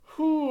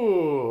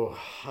Whew,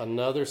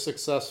 another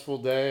successful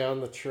day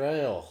on the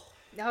trail.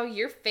 Oh,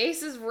 your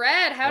face is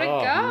red. How'd it go?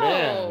 Oh,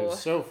 man,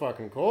 it's so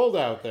fucking cold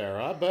out there,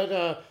 huh?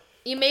 But,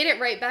 You made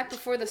it right back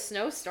before the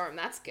snowstorm.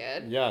 That's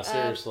good. yeah,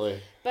 seriously.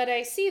 But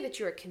I see that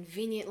you are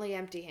conveniently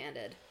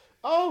empty-handed.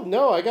 Oh,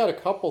 no, I got a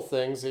couple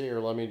things here.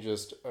 Let me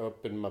just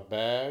open my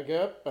bag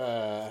up.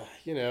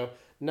 No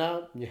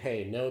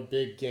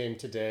big game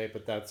today,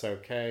 but that's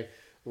okay.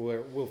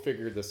 We'll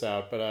figure this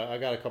out. But I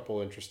got a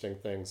couple interesting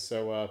things.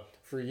 So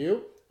for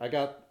you, I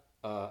got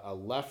a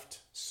left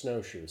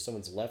snowshoe.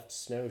 Someone's left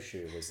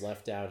snowshoe was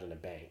left out in a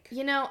bank.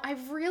 You know, I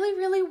really,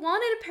 really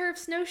wanted a pair of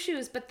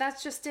snowshoes, but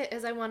that's just it,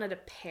 as I wanted a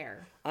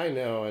pair. I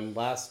know, and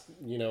last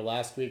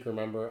week,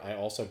 remember, I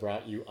also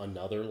brought you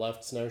another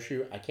left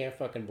snowshoe. I can't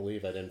fucking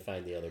believe I didn't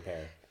find the other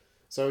pair.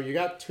 So you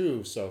got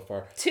two so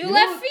far. Two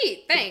left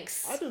feet,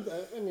 thanks.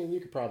 I mean,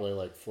 you could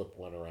probably, flip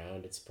one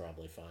around. It's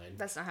probably fine.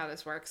 That's not how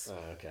this works. Oh,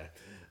 okay.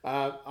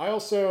 I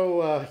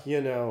also,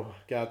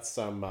 got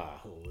some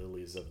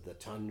lilies of the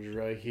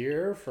tundra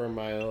here for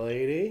my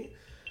lady.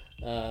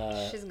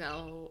 She's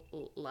gonna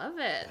love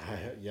it.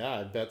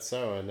 I bet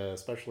so, and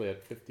especially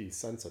at 50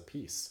 cents a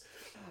piece.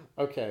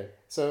 Okay,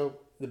 so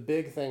the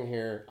big thing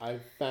here, I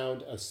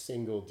found a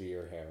single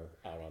deer hair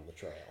out on the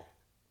trail.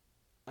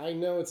 I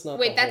know it's not.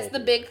 Wait, that's the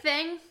big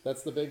thing?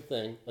 That's the big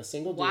thing. A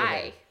single deer. Why?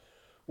 Hair.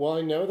 Well,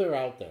 I know they're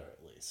out there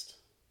at least.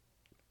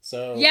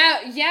 So.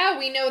 Yeah,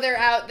 we know they're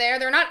out there.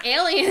 They're not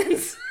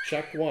aliens.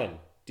 Check one.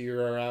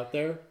 Deer are out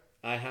there.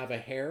 I have a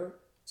hair,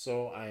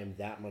 so I am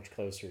that much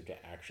closer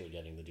to actually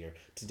getting the deer.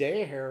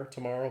 Today a hair,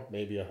 tomorrow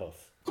maybe a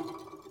hoof.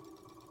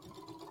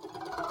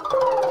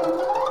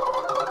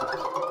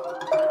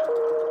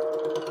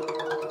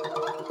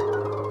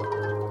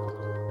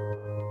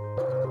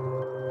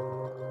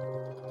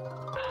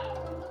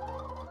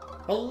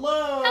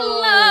 Hello.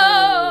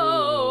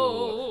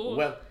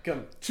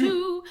 Welcome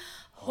to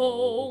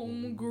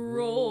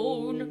Homegrown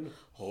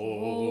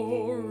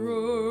Horror.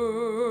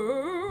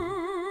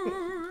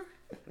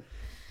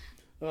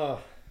 Oh,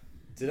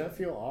 did I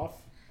feel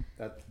off?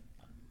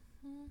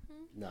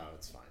 No,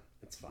 it's fine.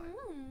 It's fine.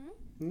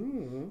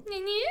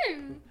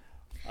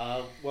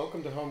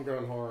 Welcome to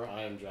Homegrown Horror.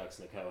 I am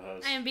Jackson, the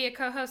co-host. I am Bea,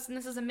 co-host, and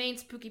this is a Maine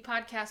spooky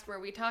podcast where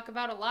we talk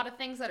about a lot of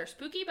things that are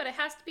spooky, but it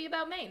has to be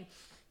about Maine.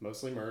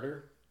 Mostly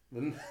murder.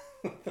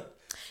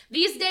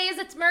 These days,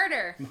 it's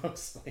murder.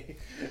 Mostly.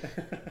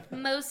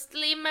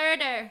 Mostly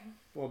murder.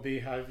 Well, Bea,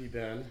 how have you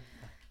been?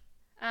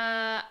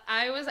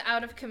 I was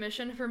out of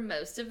commission for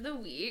most of the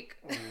week.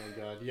 Oh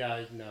my god. Yeah,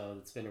 I know.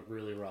 It's been a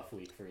really rough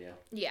week for you.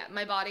 Yeah,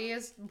 my body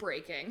is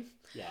breaking.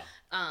 Yeah.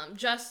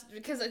 Just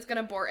because it's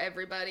gonna bore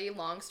everybody.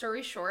 Long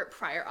story short,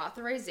 prior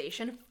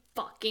authorization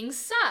fucking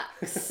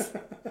sucks.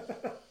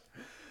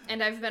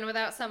 And I've been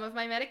without some of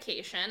my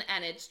medication,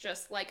 and it's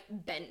just,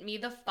 bent me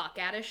the fuck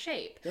out of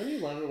shape. Don't you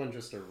love it when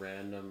just a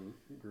random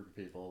group of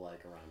people,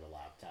 around the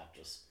laptop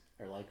just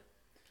are like,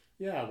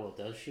 yeah, well,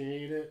 does she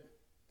need it?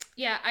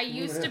 Yeah, I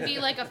used to be,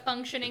 a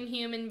functioning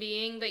human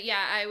being, but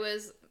yeah, I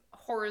was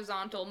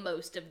horizontal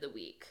most of the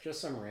week. Just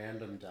some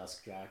random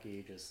desk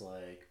jockey, just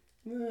I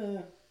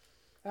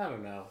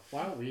don't know.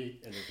 Why don't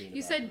we intervene?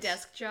 You said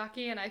desk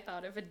jockey, and I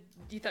thought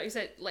you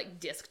said,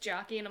 disc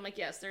jockey, and I'm like,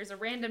 yes, there's a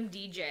random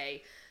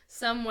DJ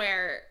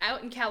somewhere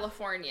out in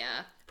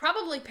California,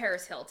 probably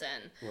Paris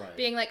Hilton, right,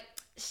 being like,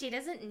 she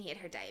doesn't need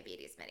her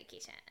diabetes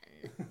medication.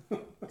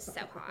 So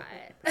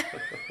hot.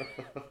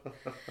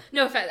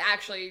 No offense,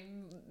 actually.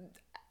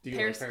 Do you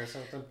like Paris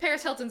Hilton?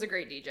 Paris Hilton's a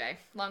great DJ.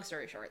 Long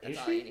story short, that's Is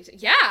all she? you need to.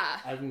 Yeah.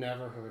 I've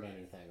never heard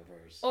anything of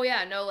hers. Oh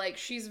yeah, no,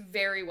 she's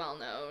very well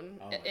known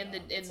in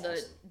the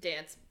awesome.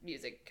 dance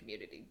music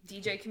community,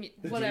 DJ community,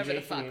 the whatever DJ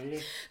the fuck.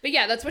 community? But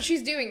yeah, that's what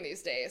she's doing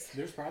these days.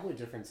 There's probably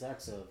different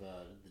sects of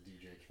the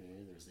DJ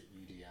community. There's the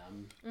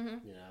EDM.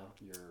 Mm-hmm.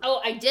 Your. Oh,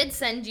 I did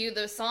send you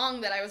the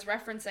song that I was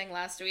referencing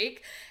last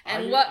week,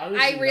 and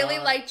I really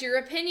liked your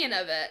opinion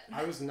of it.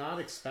 I was not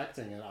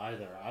expecting it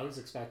either. I was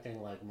expecting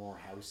more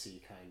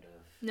housey kind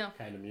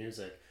of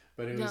music,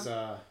 but it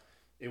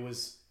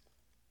was.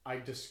 I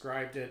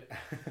described it.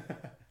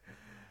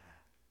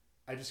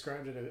 I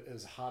described it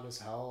as hot as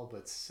hell,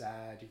 but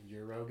sad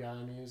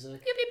Euroguy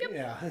music. Yep, yep, yep.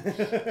 Yeah.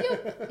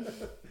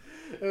 Yep.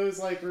 It was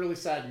really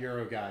sad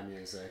Euroguy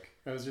music.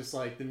 It was just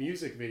the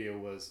music video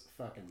was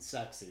fucking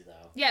sexy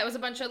though. Yeah, it was a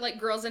bunch of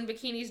girls in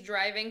bikinis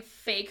driving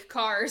fake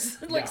cars,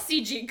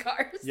 CG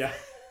cars. Yeah.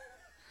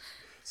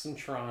 Some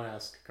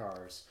Tron-esque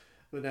cars.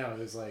 But no, it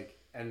was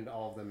and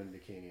all of them in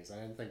bikinis. I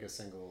didn't think a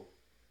single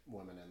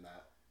woman in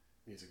that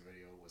music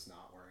video was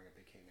not wearing a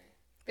bikini.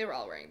 They were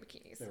all wearing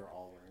bikinis. They were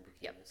all wearing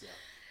bikinis, yep. Yeah.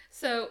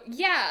 So,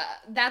 yeah,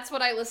 that's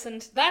what I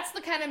listened. That's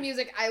the kind of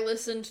music I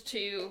listened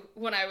to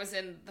when I was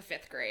in the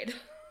 5th grade.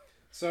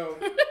 So,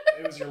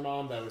 it was your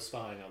mom that was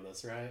spying on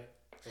this, right?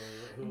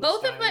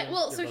 Both of my...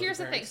 Well, so here's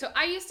the thing. So,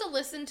 I used to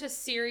listen to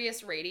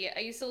Sirius Radio.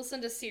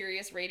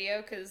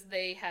 Because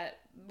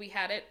we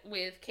had it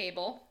with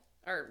cable.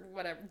 Or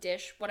whatever,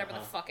 Dish, whatever the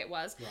fuck it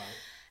was. Right.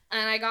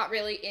 And I got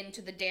really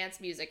into the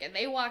dance music. And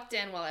they walked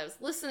in while I was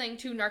listening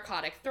to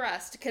Narcotic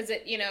Thrust. Because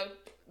it,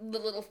 the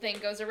little thing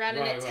goes around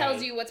and Right, it tells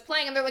right. you what's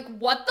playing, and they're like,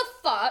 what the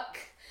fuck?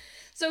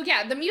 So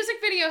yeah, the music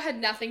video had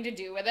nothing to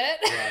do with it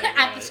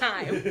at the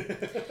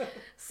time.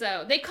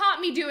 So they caught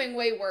me doing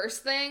way worse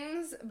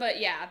things, but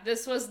yeah,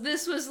 this was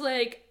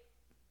like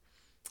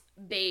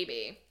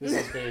baby. This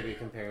is baby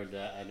compared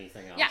to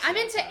anything else. Yeah, I'm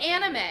that's into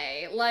happened.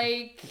 anime.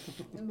 Like,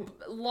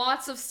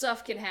 lots of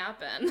stuff can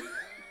happen.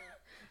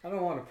 I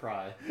don't want to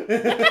pry.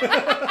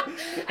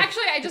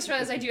 Actually, I just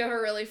realized I do have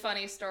a really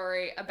funny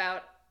story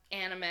about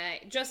anime.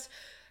 Just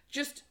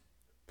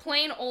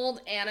plain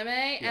old anime,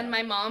 and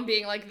my mom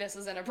being like, this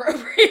is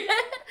inappropriate,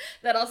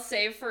 that I'll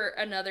save for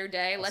another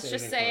day. Let's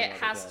just say it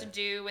has to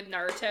do with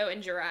Naruto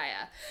and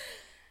Jiraiya.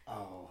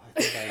 Oh,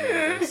 I think I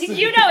know this.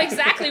 You know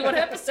exactly what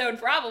episode,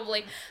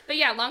 probably. But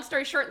yeah, long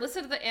story short,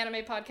 listen to the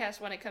anime podcast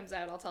when it comes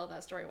out. I'll tell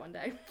that story one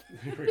day.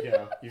 Here we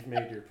go. You've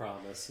made your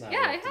promise. Now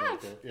Yeah, I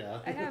have. Yeah.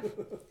 I have.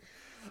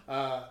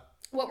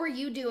 What were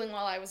you doing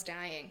while I was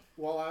dying?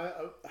 Well,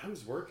 I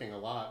was working a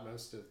lot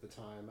most of the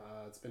time.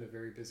 It's been a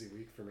very busy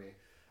week for me.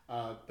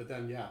 But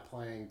then, yeah,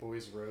 playing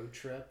Boys Road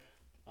Trip.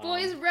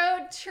 Boys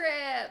Road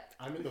Trip!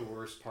 I'm in the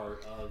worst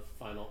part of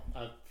Final...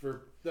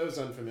 for those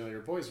unfamiliar,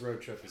 Boys Road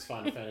Trip is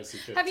Final Fantasy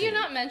 15. Have you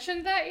not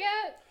mentioned that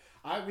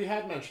yet? We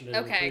had mentioned it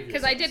Okay,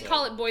 because I did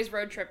call it Boys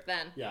Road Trip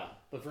then. Yeah,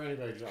 but for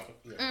anybody...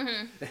 Yeah.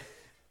 Mm-hmm.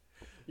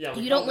 Yeah,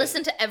 you don't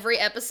listen to every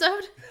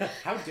episode?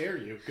 How dare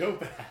you? Go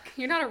back.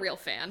 You're not a real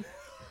fan.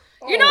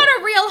 You're not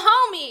a real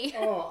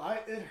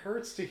homie. It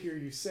hurts to hear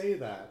you say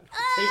that.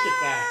 Take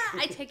it back.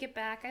 I take it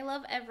back. I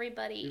love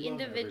everybody You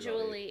love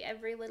individually,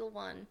 every little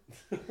one.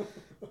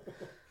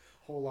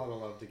 Whole lot of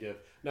love to give.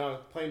 Now,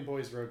 playing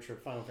Boys Road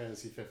Trip, Final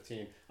Fantasy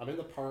 15. I'm in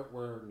the part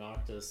where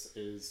Noctis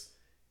is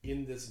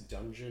in this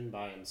dungeon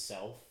by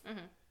himself,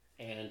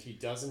 and he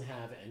doesn't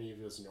have any of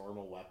his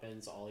normal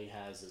weapons. All he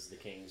has is the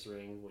King's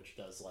Ring, which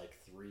does like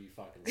 3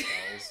 fucking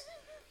spells.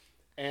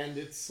 And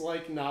it's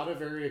like not a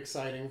very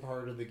exciting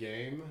part of the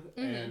game,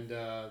 and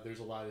there's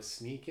a lot of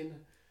sneaking.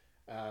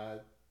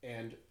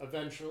 And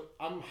eventually,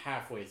 I'm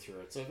halfway through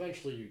it, so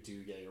eventually you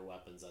do get your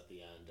weapons at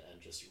the end and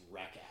just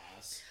wreck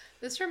ass.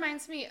 This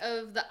reminds me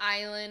of the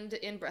island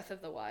in Breath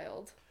of the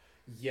Wild.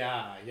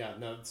 Yeah,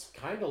 no, it's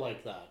kind of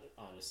like that,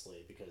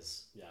 honestly,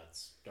 because,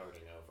 it's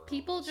starting over.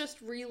 People almost.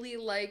 just really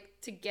like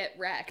to get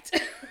wrecked.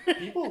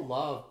 People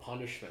love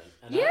punishment.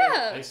 And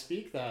Yeah. I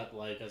speak that,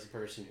 like, as a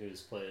person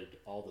who's played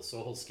all the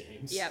Souls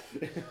games. Yep.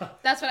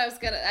 That's what I was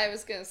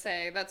gonna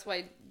say. That's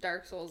why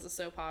Dark Souls is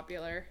so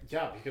popular.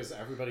 Yeah, because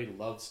everybody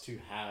loves to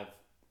have,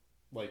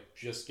 like,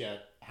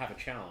 have a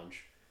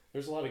challenge.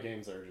 There's a lot of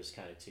games that are just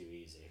kind of too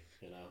easy.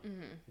 You know,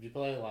 if you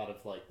play a lot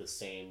of like the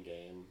same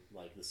game,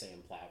 like the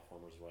same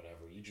platformers, or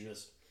whatever, you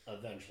just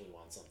eventually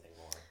want something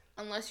more.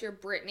 Unless you're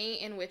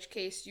Brittany, in which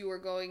case you are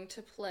going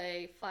to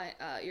play.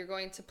 You're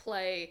going to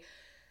play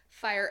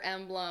Fire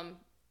Emblem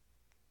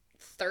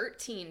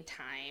 13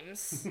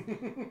 times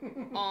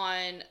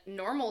on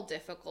normal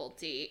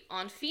difficulty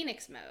on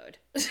Phoenix mode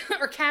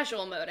or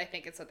casual mode. I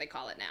think it's what they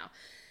call it now.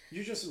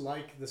 You just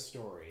like the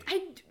story.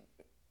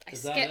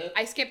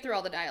 I skip through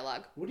all the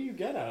dialogue. What do you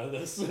get out of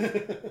this?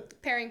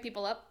 Pairing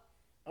people up.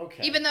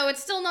 Okay. Even though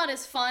it's still not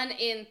as fun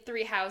in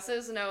Three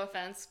Houses, no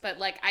offense, but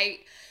like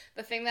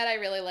the thing that I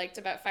really liked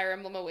about Fire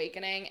Emblem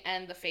Awakening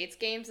and the Fates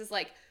games is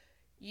like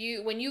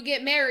when you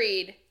get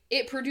married,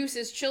 it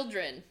produces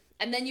children,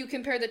 and then you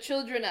can pair the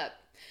children up.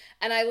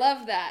 And I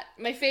love that.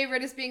 My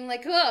favorite is being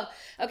like, oh,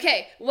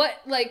 okay, what,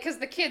 like, because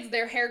the kids,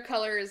 their hair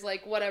color is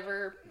like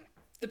whatever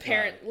the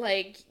parent,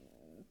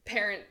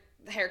 parent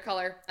hair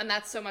color, and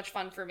that's so much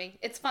fun for me.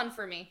 It's fun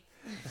for me.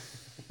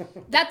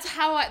 That's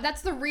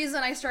the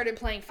reason I started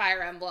playing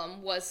Fire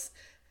Emblem, was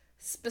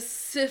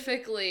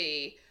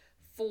specifically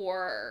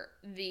for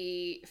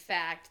the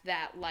fact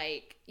that,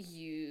 like,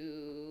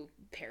 you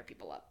pair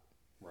people up.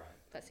 Right.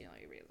 That's the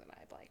only reason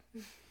I play.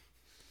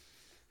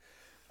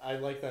 I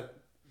like that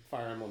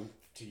Fire Emblem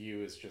to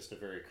you is just a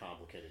very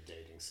complicated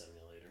dating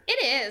simulator.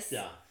 It is.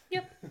 Yeah.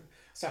 Yep.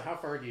 So how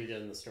far do you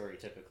get in the story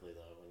typically,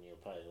 though, when you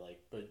play? Like,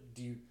 but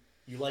do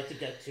you like to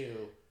get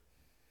to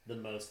the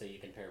most that you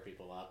can pair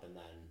people up, and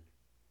then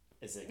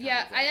is it kind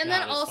of like and not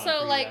then as also fun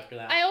for you like after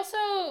that? I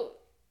also,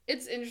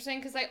 it's interesting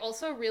because I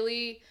also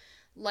really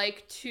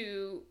like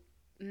to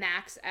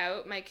max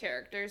out my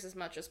characters as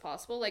much as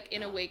possible. Like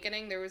in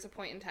Awakening, there was a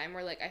point in time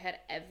where like I had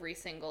every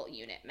single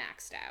unit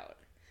maxed out.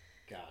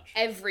 Gotcha.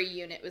 Every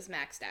unit was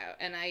maxed out,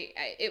 and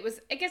it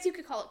was, I guess you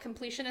could call it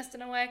completionist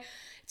in a way.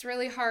 It's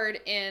really hard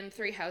in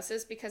Three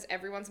Houses because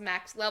everyone's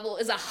max level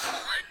is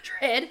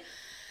 100.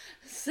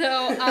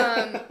 So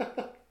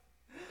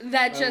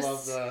that just, I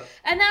love that.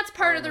 And that's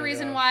part of the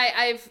reason why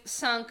I've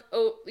sunk.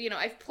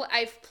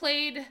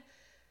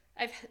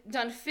 I've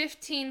done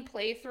 15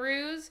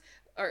 playthroughs,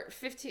 or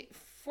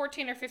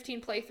 14 or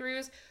 15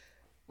 playthroughs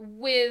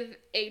with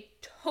a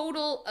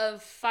total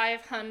of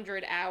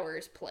 500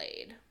 hours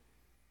played.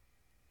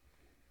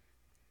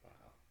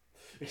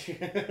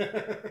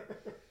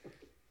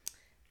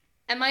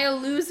 Am I a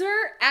loser?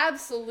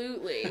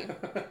 Absolutely.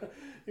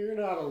 You're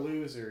not a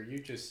loser. You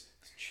just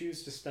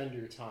choose to spend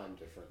your time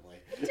differently.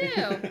 I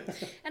do.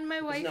 And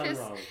my wife There's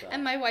nothing wrong with that.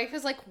 And my wife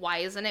is like, why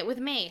isn't it with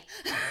me?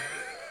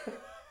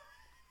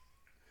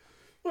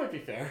 Might be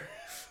fair.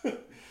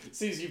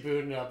 Sees you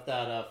booting up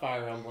that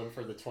Fire Emblem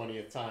for the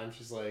 20th time.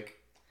 She's like,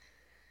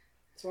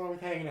 what's wrong with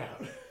hanging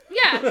out?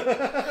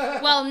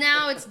 Yeah. Well,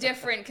 now it's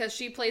different because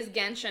she plays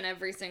Genshin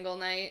every single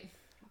night.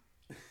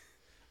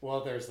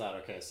 Well, there's that.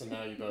 Okay, so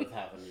now you both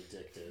have an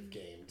addictive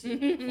game to look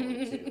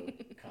forward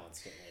to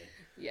constantly.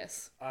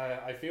 Yes.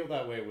 I feel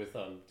that way with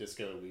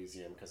Disco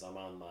Elysium because I'm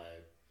on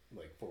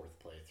my fourth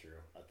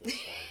playthrough at this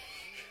point.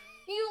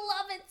 You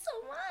love it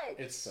so much.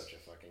 It's such a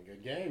fucking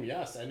good game,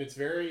 yes, and it's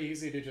very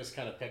easy to just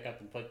kind of pick up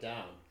and put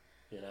down.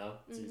 You know,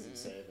 it's easy to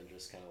save and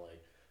just kind of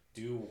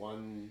do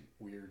one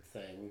weird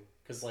thing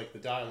because the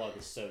dialogue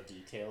is so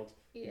detailed,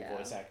 the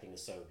voice acting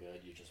is so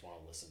good, you just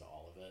want to listen to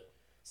all of it.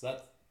 So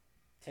that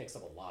takes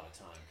up a lot of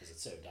time because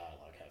it's so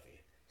dialogue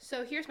heavy.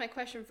 So here's my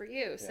question for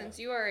you, since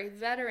you are a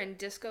veteran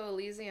Disco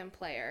Elysium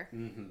player.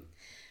 Mm-hmm.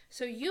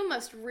 So you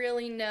must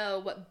really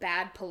know what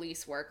bad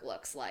police work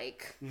looks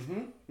like.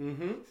 Mm-hmm.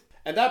 Mm-hmm.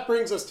 And that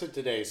brings us to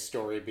today's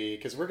story, B,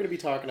 because we're going to be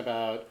talking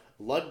about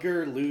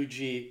Ludger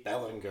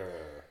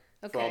Belanger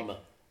from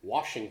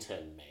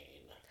Washington, Maine.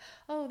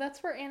 Oh,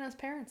 that's where Anna's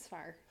parents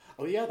are.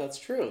 Oh yeah, that's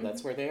true. Mm-hmm.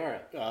 That's where they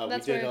are.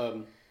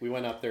 We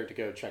went up there to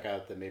go check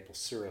out the maple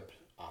syrup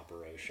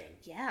operation.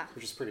 Yeah,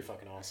 which is pretty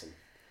fucking awesome.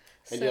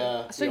 And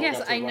so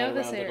yes, I know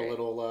this area. A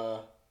little,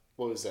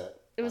 what was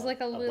that? It was like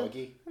a little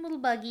buggy. A little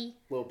buggy.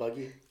 Little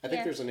buggy. I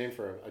think there's a name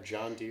for a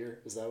John Deere.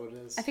 Is that what it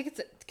is? I think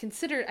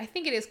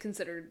it is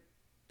considered.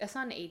 It's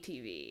not an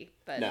ATV,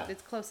 but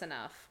it's close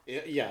enough.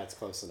 It's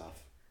close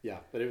enough. Yeah,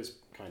 but it was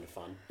kind of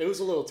fun. It was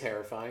a little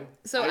terrifying.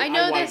 So I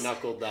know white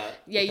knuckled that.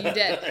 Yeah, you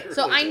did.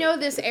 So I know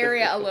this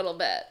area a little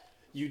bit.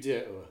 You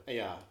did,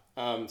 yeah.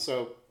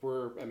 So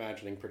we're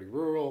imagining pretty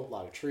rural, a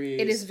lot of trees.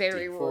 It is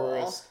very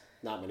rural. Forest,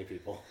 not many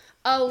people.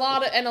 A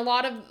lot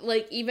of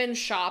even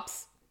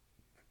shops,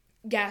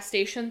 gas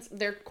stations,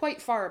 they're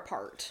quite far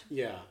apart.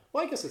 Yeah.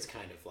 Well, I guess it's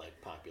kind of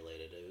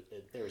populated.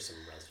 There were some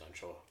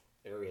residential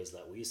areas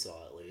that we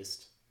saw at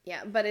least.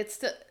 Yeah, but it's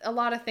still, a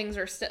lot of things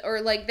are still,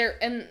 or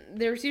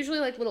there's usually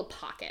little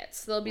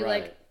pockets. There'll be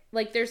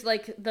there's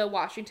the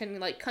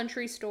Washington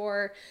country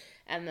store,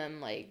 and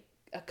then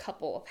a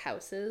couple of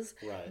houses.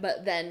 Right.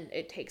 But then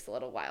it takes a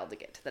little while to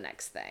get to the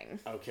next thing.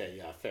 Okay,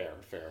 yeah, fair.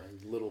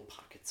 Little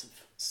pockets of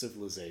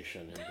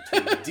civilization in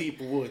between the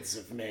deep woods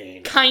of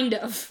Maine. Kind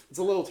of. It's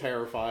a little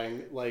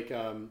terrifying. But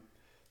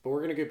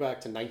we're gonna go back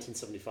to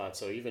 1975,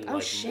 so even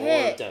more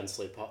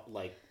densely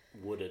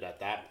wooded at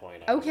that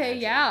point. I imagine,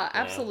 yeah,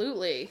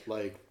 absolutely.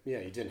 You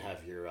didn't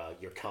have your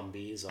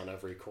Cumbies on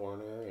every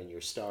corner and your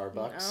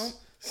Starbucks.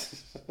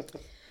 No.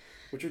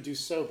 Which would do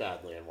so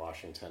badly in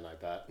Washington, I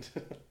bet.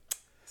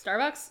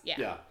 Starbucks? Yeah.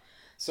 Yeah.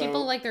 So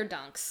people like their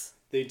dunks.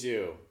 They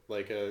do.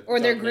 Or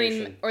their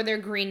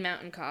Green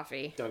Mountain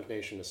coffee. Dunk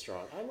Nation is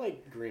strong. I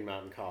like Green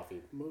Mountain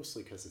coffee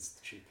mostly because it's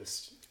the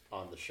cheapest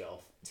on the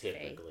shelf,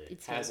 typically.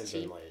 It hasn't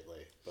been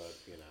lately, but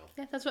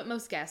Yeah, that's what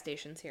most gas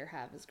stations here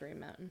have is Green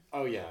Mountain.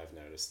 Oh yeah, I've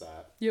noticed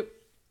that. Yep.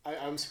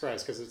 I'm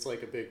surprised because it's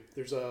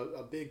there's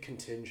a big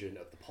contingent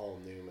of the Paul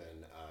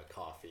Newman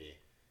coffee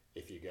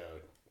if you go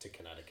to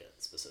Connecticut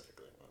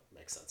specifically. Well, it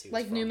makes sense.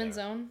 Newman's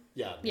Own?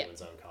 Yeah,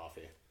 Newman's Own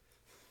coffee.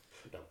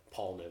 No,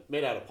 Paul Newman.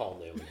 Made out of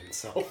Paul Newman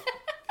himself.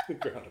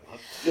 Ground him up.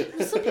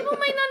 Some people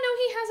might not know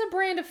he has a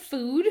brand of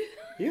food.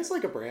 He has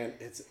a brand.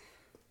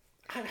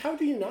 How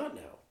do you not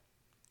know?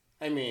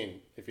 I mean,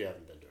 if you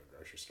haven't been to a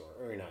grocery store,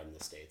 or you're not in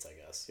the States, I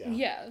guess. Yeah.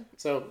 Yeah.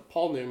 So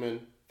Paul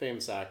Newman,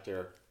 famous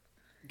actor,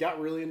 got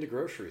really into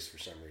groceries for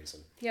some reason.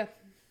 Yeah.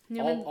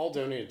 All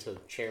donated to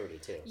charity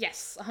too.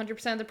 Yes,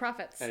 100% of the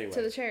profits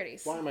to the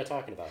charities. Why am I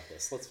talking about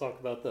this? Let's talk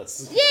about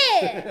this.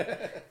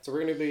 Yeah! So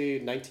we're going to be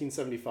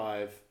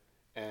 1975,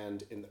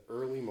 and in the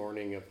early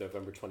morning of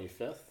November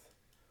 25th,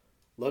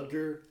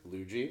 Ludger,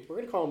 we're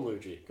going to call him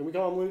Luigi. Can we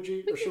call him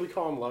Luigi? Or should we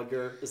call him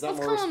Ludger? Is that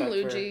more respect? Let's call him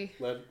Luigi.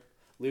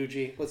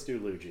 Luigi. Let's do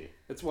Luigi.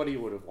 It's what he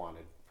would have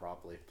wanted,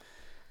 probably.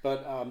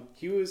 But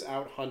he was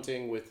out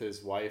hunting with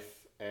his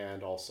wife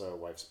and also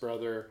wife's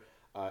brother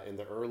in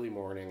the early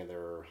morning, and they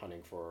were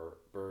hunting for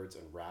birds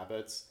and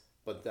rabbits.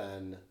 But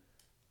then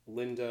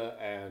Linda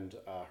and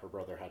her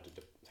brother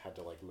had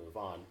to move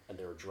on, and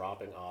they were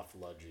dropping off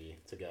Ludgie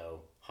to go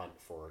hunt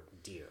for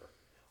deer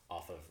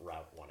off of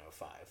Route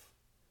 105.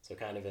 So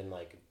kind of in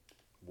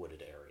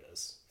wooded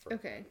areas for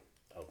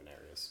open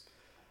areas.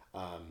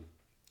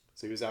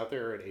 So he was out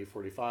there at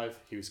 8:45.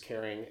 He was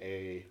carrying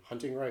a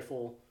hunting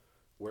rifle,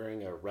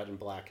 wearing a red and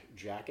black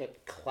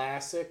jacket.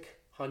 Classic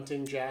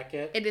hunting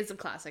jacket. It is a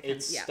classic.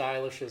 It's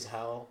stylish as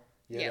hell,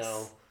 you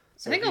know.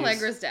 So I think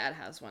Allegra's dad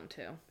has one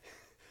too.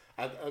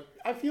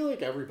 I feel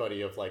like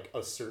everybody of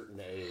a certain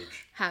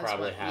age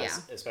probably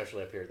has,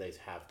 especially up here, they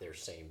have their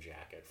same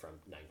jacket from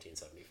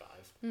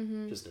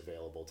 1975, just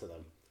available to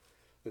them.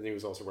 Then he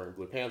was also wearing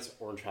blue pants,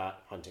 orange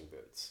hat, hunting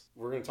boots.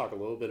 We're going to talk a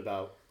little bit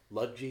about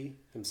Ludgie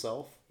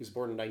himself. He was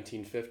born in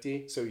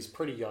 1950, so he's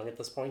pretty young at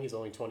this point. He's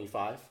only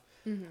 25.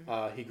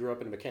 He grew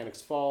up in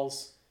Mechanics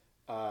Falls,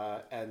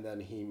 and then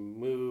he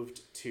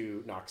moved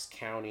to Knox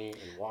County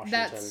in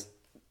Washington.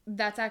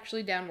 That's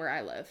actually down where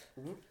I live.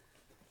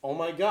 Oh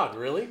my God,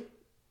 really?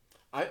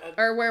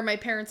 Or where my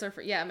parents are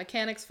from. Yeah,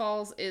 Mechanics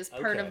Falls is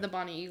part of the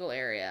Bonnie Eagle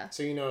area.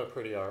 So you know it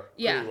pretty well.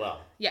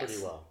 Yes.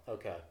 Pretty well.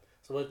 Okay.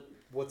 So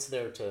what's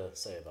there to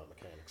say about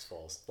Mechanics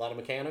Falls? A lot of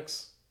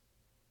mechanics?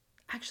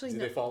 Actually, Do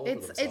no. they fall over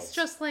themselves? It's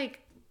just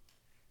like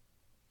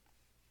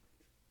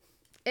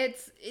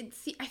it's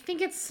I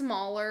think it's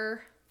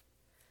smaller.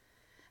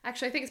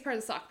 Actually, I think it's part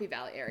of the Sockeye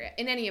Valley area.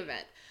 In any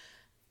event,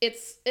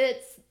 it's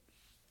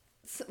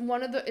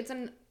one of the it's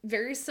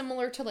very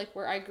similar to like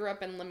where I grew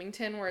up in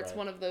Leamington, where it's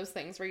one of those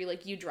things where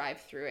you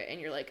drive through it and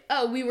you're like,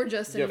 oh, we were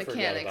just in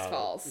Mechanics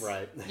Falls.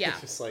 Right. Yeah.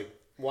 Just like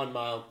 1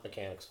 mile,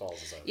 Mechanics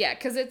Falls is over. Yeah,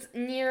 because it's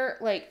near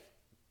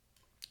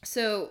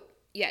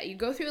you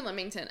go through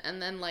Leamington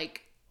and then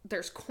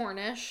there's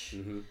Cornish,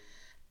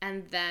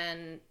 and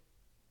then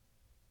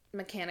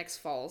Mechanics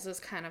Falls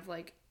is kind of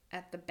like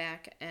at the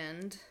back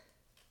end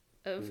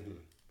of,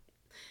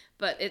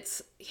 but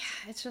it's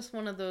just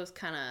one of those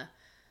kind of,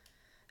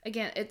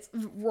 again, it's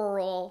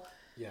rural.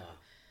 Yeah.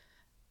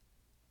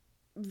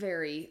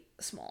 Very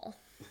small.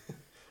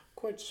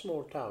 Quite a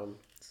small town.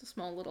 It's a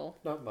small little.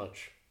 Not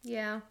much.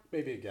 Yeah.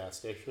 Maybe a gas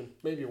station.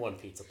 Maybe one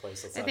pizza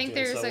place that's I think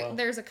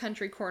there's a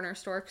country corner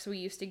store because we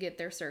used to get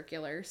their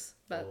circulars,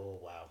 but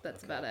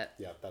that's about it.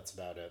 Yeah, that's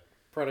about it.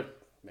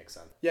 Product makes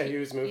sense. Yeah, he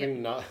was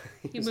moving.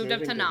 He moved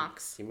up to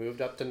Knox. He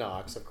moved up to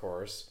Knox, of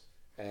course,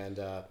 and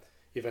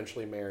he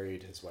eventually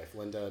married his wife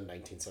Linda in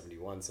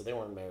 1971. So they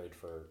weren't married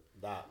for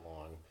that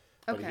long.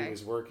 But he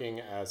was working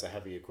as a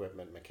heavy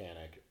equipment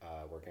mechanic,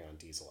 working on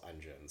diesel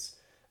engines.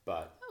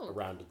 But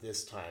around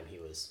this time, he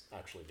was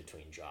actually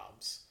between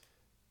jobs.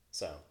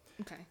 So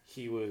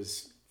he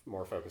was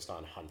more focused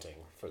on hunting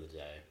for the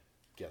day,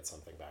 get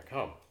something back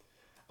home.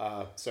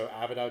 So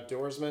avid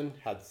outdoorsman,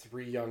 had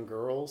 3 young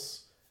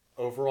girls.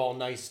 Overall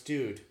nice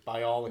dude,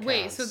 by all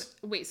accounts.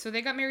 So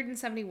they got married in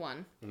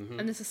 71,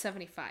 and this is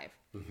 75,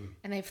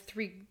 and they have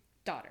 3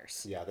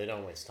 daughters. Yeah, they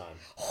don't waste time.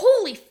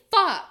 Holy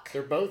fuck!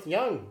 They're both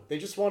young. They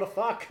just want to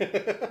fuck.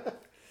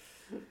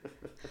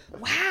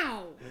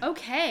 Wow.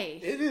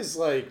 Okay. It is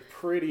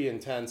pretty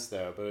intense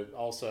though, but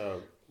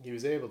also he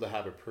was able to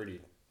have a pretty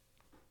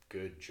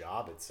good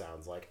job. It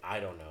sounds like. I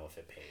don't know if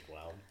it paid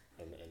well.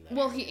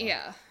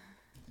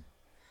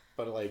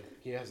 But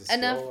he has a skill.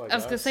 Enough. I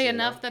was gonna say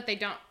enough that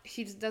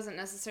he doesn't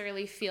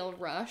necessarily feel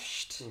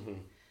rushed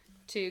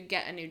to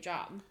get a new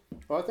job.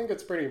 Well, I think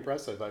it's pretty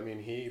impressive. I mean,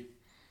 he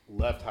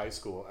left high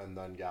school and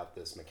then got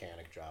this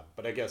mechanic job,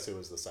 but I guess it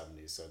was the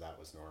 70s, so that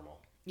was normal.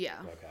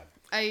 Yeah.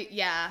 Okay.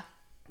 Yeah,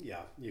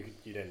 you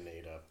didn't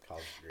need a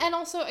college degree. And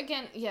also,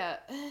 again, yeah.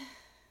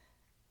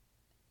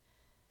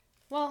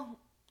 Well,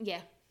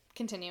 yeah.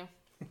 Continue.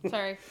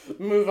 Sorry.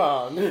 Move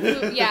on.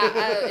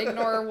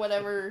 Ignore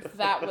whatever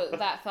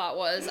that thought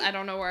was. I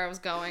don't know where I was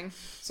going.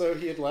 So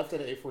he had left at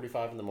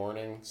 8:45 in the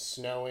morning,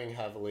 snowing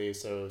heavily,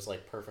 so it was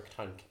perfect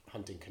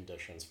hunting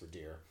conditions for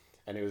deer.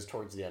 And it was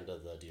towards the end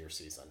of the deer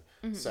season.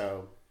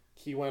 So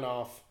he went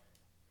off,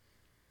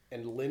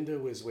 and Linda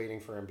was waiting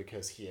for him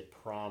because he had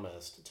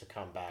promised to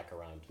come back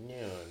around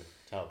noon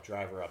to help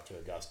drive her up to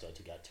Augusta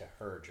to get to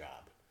her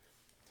job.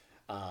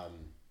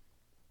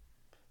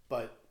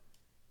 But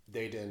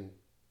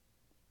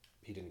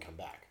he didn't come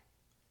back.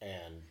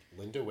 And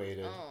Linda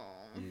waited,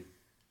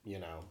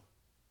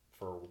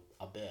 for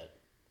a bit,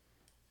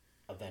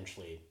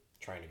 eventually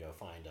trying to go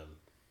find him.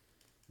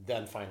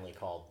 Then finally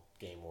called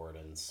game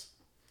wardens.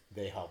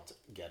 They helped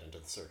get into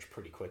the search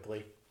pretty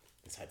quickly.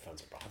 These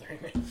headphones are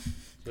bothering me.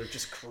 They're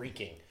just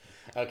creaking.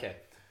 Okay.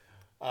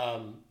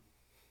 Brought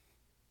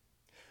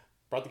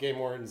the game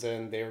wardens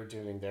in. They were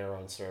doing their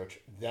own search.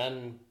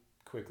 Then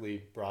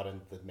quickly brought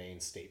in the Maine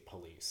State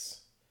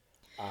Police.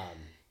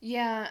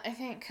 Yeah, I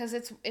think because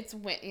it's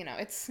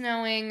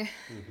snowing.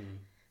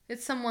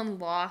 It's someone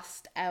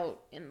lost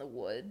out in the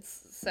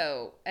woods.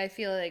 So I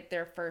feel like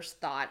their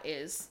first thought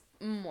is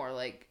more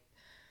like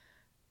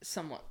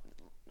someone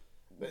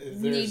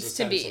there's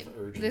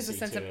a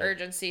sense of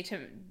urgency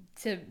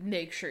to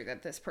make sure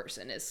that this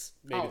person is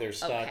maybe they're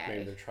stuck,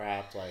 maybe they're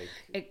trapped.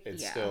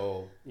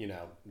 Still,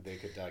 they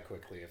could die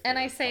quickly. And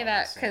I say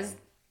that because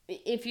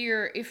if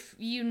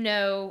you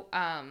know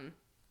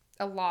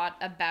a lot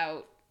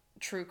about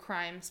true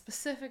crime,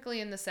 specifically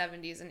in the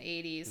 70s and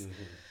 80s,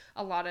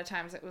 a lot of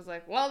times it was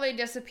they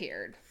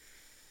disappeared.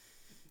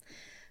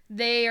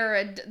 They're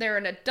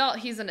an adult.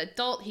 He's an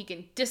adult. He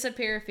can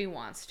disappear if he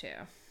wants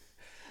to.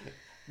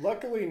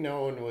 Luckily,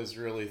 no one was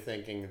really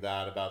thinking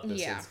that about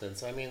this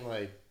instance. I mean,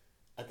 I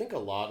think a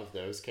lot of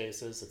those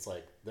cases, it's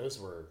those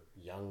were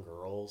young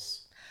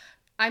girls.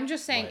 I'm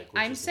just saying.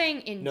 I'm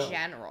saying in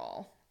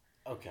general.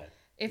 Okay.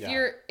 If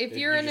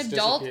you're an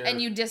adult and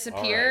you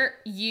disappear,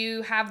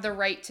 you have the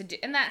right to do,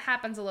 and that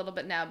happens a little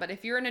bit now. But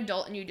if you're an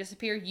adult and you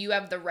disappear, you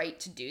have the right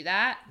to do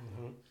that.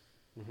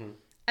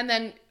 And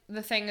then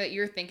the thing that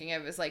you're thinking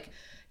of is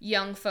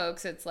young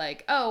folks. It's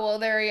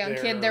they're a young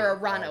kid. They're a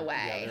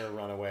runaway. They're a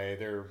runaway.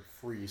 They're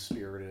free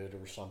spirited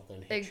or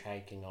something,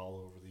 hitchhiking all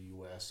over the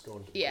West,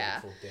 going to the Yeah.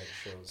 Grateful Dead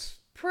shows.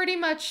 Pretty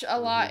much a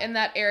lot in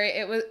that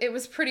area. It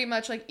was pretty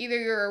much like either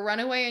you're a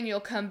runaway and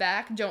you'll come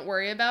back, don't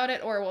worry about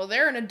it, or well,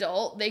 they're an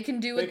adult, they can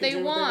do what they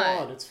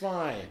want. It's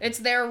fine. It's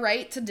their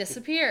right to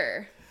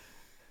disappear.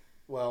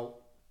 Well,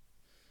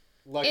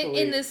 luckily,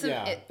 in this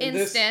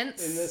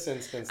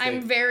instance,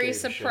 I'm very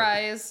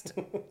surprised.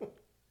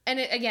 And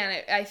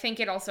I think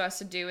it also has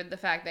to do with the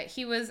fact that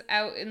he was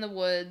out in the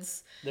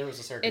woods. There was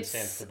a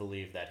circumstance to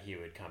believe that he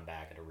would come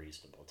back at a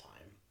reasonable time.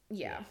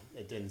 Yeah.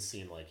 It didn't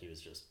seem like he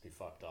was just be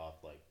fucked off,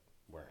 like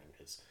wearing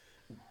his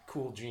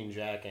cool jean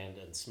jacket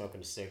and smoking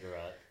a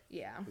cigarette.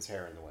 Yeah. His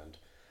hair in the wind.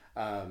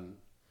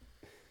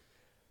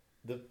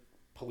 The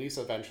police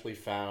eventually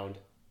found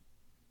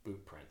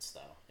boot prints,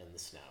 though, in the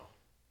snow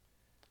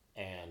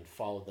and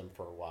followed them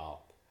for a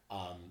while.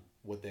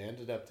 What they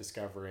ended up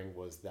discovering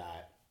was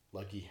that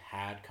Ludger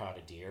had caught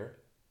a deer,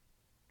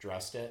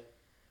 dressed it,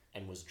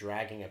 and was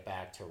dragging it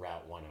back to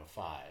Route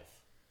 105.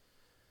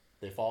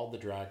 They followed the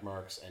drag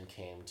marks and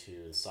came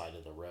to the side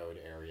of the road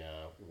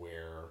area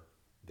where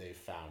they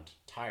found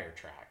tire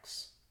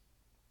tracks.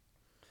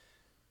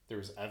 There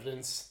was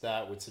evidence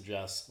that would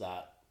suggest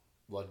that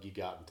Ludger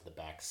got into the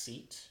back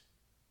seat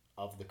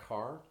of the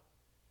car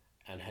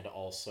and had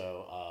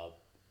also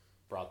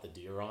brought the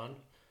deer on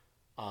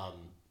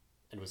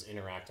and was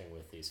interacting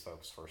with these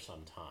folks for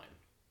some time.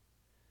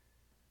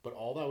 But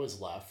all that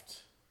was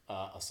left,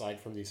 aside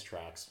from these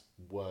tracks,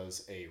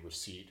 was a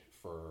receipt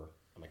for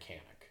a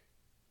mechanic,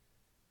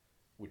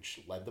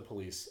 which led the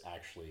police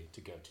actually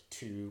to go to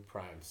 2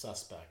 prime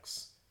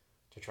suspects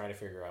to try to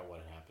figure out what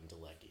had happened to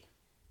Ludger.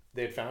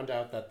 They had found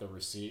out that the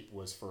receipt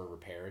was for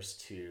repairs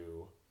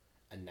to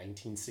a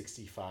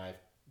 1965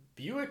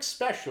 Buick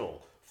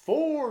Special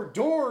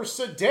 4-door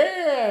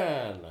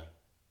sedan,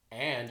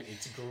 and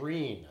it's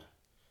green.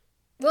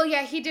 Well,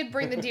 yeah, he did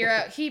bring the deer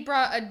out. He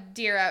brought a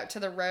deer out to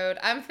the road.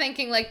 I'm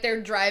thinking like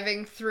they're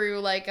driving through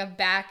like a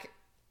back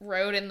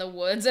road in the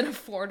woods in a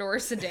 4-door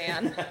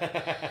sedan.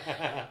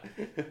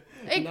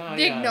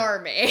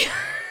 Ignore me.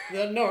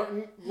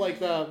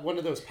 One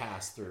of those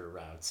pass-through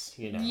routes,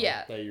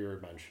 that you were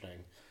mentioning.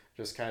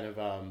 Just kind of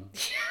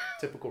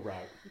typical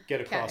route.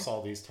 Get across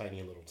all these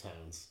tiny little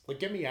towns. Like,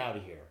 get me out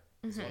of here,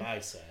 is what I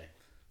say.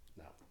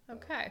 No.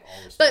 Okay.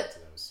 All respect But, to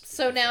those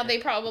so people. now they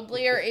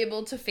probably are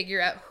able to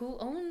figure out who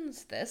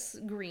owns this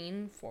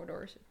green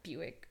 4-door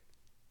Buick.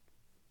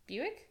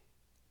 Buick?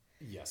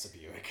 Yes, a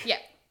Buick. Yeah.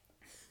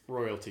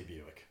 Royalty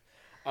Buick.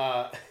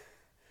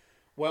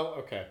 Well,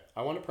 okay.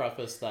 I want to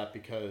preface that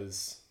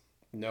because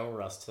no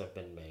arrests have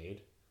been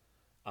made.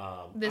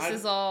 This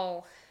is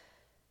all...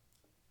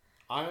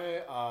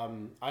 I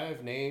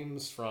have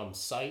names from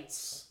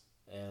sites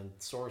and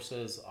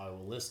sources. I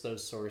will list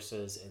those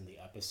sources in the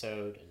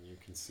episode, and you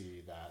can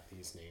see that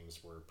these names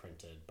were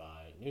printed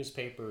by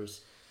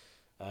newspapers.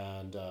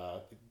 And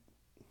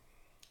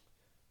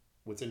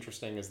what's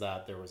interesting is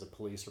that there was a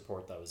police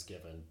report that was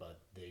given, but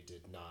they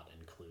did not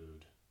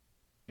include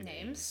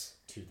names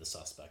to the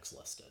suspects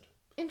listed.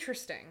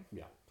 Interesting.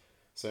 Yeah.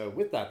 So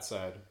with that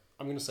said,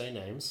 I'm going to say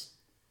names.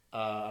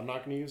 I'm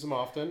not going to use them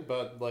often,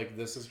 but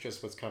this is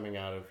just what's coming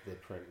out of the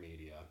print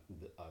media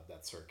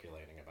that's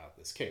circulating about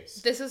this case.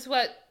 This is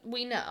what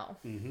we know.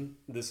 Mm-hmm.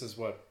 This is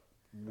what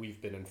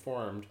we've been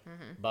informed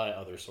by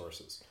other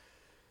sources.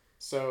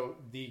 So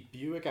the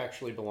Buick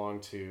actually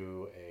belonged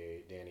to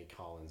a Danny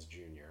Collins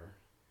Jr.,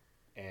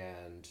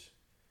 and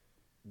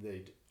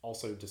they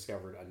also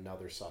discovered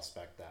another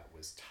suspect that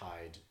was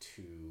tied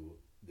to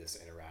this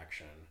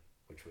interaction,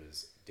 which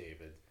was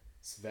David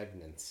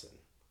Svegninson,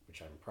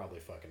 which I'm probably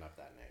fucking up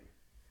that name.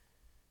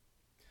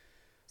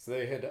 So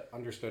they had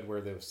understood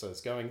where this was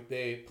going.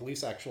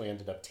 Police actually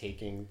ended up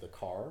taking the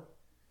car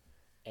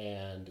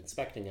and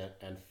inspecting it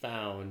and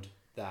found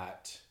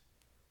that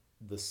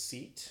the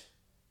seat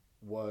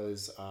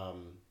was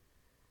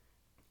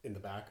in the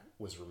back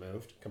was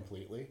removed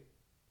completely.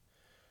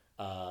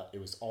 It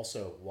was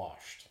also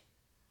washed.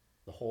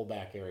 The whole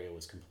back area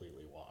was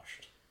completely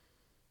washed.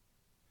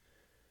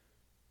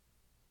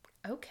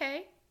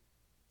 Okay.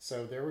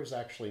 So there was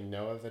actually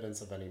no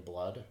evidence of any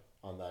blood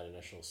on that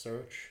initial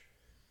search.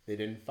 They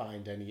didn't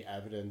find any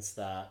evidence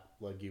that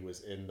Ludger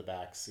was in the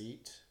back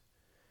seat.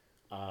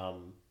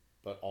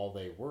 But all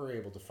they were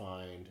able to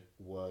find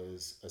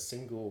was a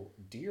single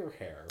deer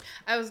hair.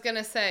 I was going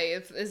to say,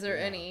 is there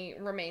any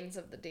remains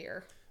of the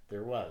deer?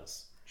 There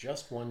was.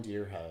 Just one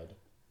deer head.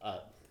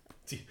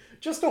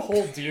 Just a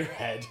whole deer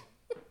head.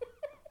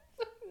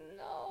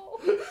 No.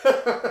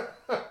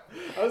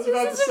 I was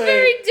about to say... This is a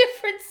very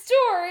different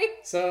story.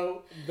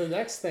 So, the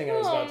next thing I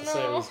was about to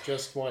say was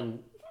just one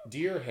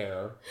deer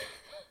hair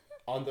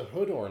on the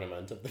hood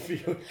ornament of the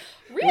Buick.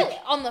 Really?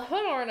 On the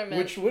hood ornament?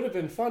 Which would have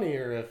been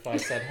funnier if I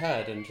said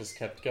head and just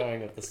kept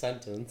going with the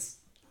sentence.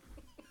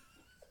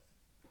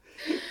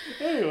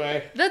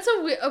 Anyway. That's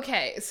a weird...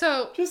 Okay,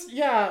 so... Just,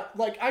 yeah,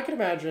 I can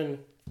imagine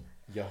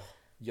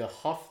you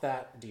huff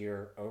that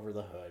deer over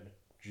the hood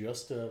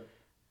just to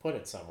put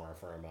it somewhere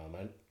for a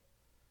moment.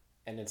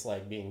 And it's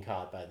like being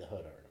caught by the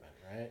hood ornament,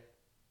 right?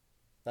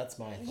 That's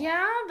my thought.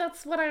 Yeah,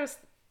 that's what I was...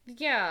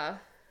 Yeah.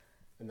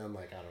 And then,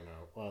 like, I don't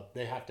know. Well,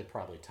 they have to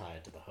probably tie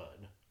it to the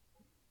hood.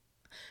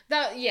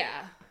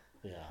 Yeah.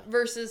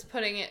 Versus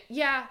putting it...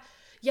 Yeah,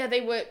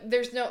 they would...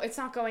 It's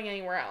not going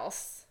anywhere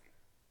else.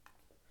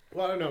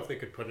 Well, I don't know if they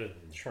could put it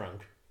in the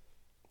trunk.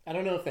 I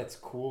don't know if that's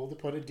cool to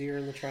put a deer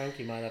in the trunk.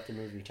 You might have to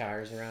move your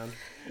tires around.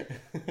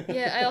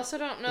 Yeah, I also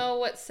don't know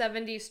what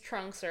 70s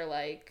trunks are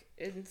like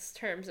in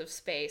terms of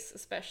space,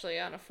 especially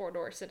on a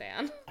 4-door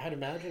sedan. I'd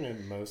imagine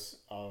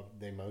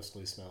they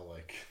mostly smell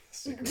like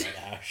cigarette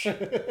ash.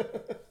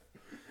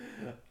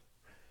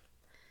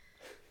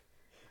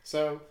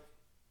 So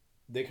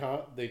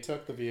they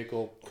took the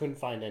vehicle, couldn't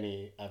find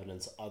any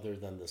evidence other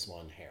than this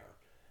one hair.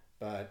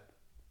 But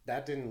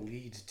that didn't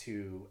lead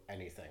to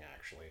anything,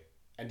 actually.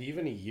 And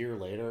even a year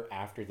later,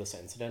 after this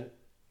incident,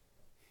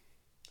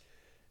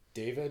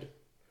 David,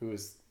 who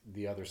is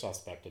the other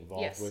suspect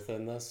involved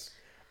within this,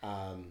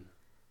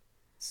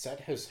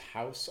 set his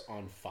house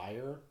on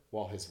fire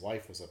while his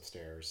wife was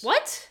upstairs.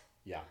 What?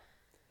 Yeah.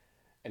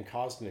 And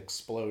caused an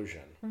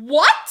explosion.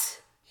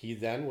 What? He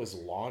then was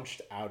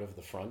launched out of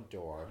the front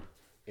door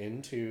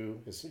into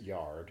his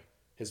yard.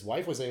 His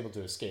wife was able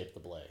to escape the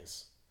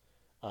blaze,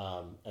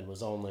 and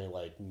was only,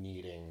 like,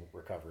 needing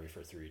recovery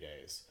for 3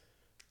 days.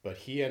 But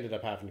he ended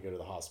up having to go to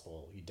the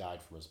hospital. He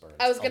died from his burns.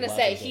 I was going to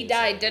say, he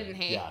died, didn't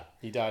he? Yeah,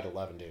 he died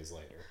 11 days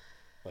later.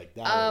 Like,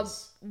 that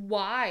was...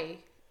 Why?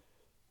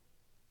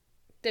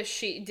 Did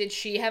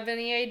she have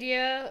any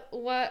idea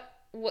what...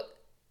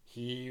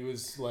 He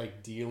was,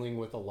 like, dealing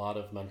with a lot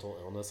of mental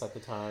illness at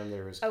the time.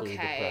 There was clear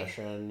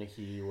depression.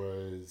 He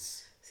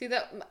was... See,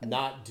 that...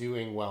 not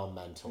doing well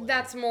mentally.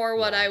 That's more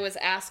what I was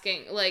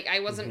asking. Like,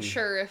 I wasn't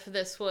sure if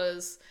this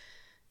was,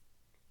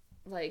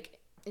 like...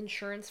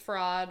 insurance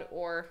fraud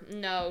or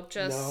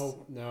just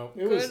no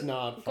it was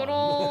not fun. Good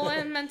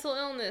old mental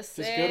illness,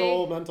 just good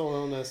old mental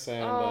illness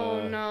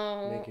and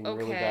making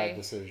really bad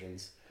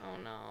decisions. Oh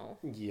no.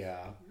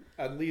 Yeah,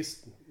 at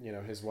least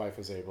his wife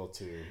was able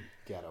to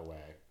get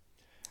away.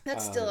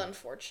 That's still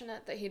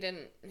unfortunate that he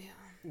didn't.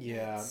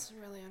 Yeah, it's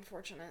really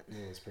unfortunate.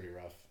 It was pretty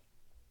rough.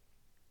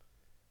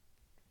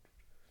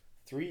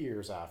 3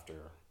 years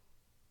after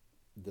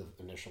the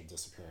initial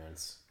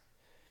disappearance,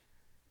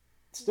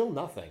 still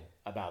nothing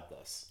about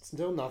this.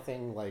 Still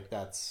nothing like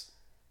that's...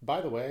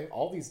 By the way,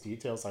 all these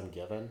details I'm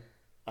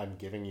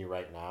giving you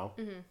right now,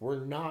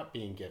 were not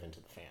being given to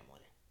the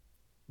family.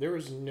 There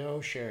was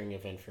no sharing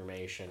of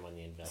information when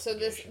the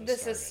investigation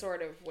this started. Is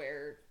sort of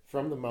where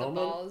from the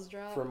ball is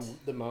dropped. From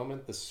the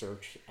moment the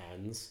search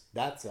ends,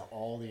 that's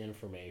all the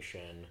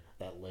information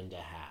that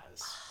Linda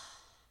has.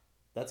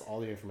 That's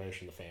all the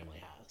information the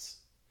family has.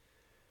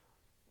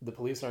 The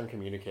police aren't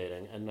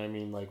communicating, and I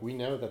mean, like, we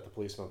know that the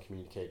police won't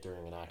communicate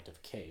during an active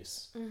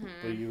case,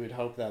 but you would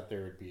hope that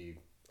there would be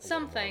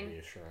something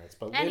reassurance.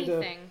 But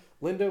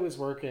Linda was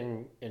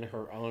working in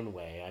her own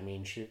way. I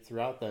mean, she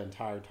throughout the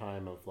entire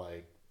time of,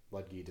 like,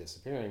 Ludger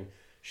disappearing,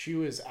 she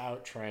was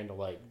out trying to,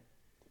 like,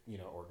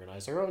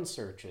 organize her own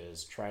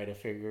searches, try to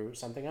figure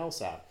something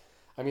else out.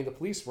 I mean, the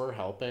police were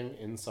helping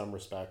in some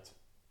respect,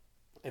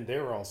 and they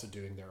were also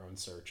doing their own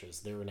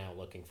searches. They were now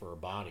looking for a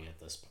body at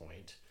this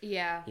point.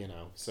 Yeah.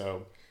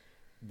 So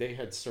they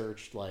had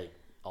searched, like,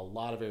 a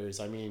lot of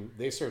areas. I mean,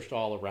 they searched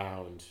all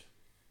around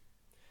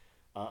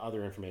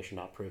other information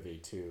not privy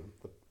to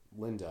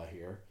Linda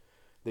here.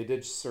 They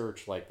did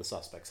search, like, the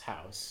suspect's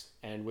house.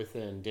 And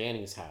within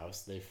Danny's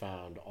house,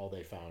 all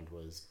they found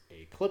was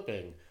a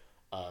clipping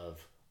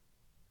of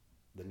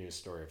the news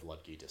story of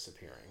Ludger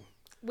disappearing.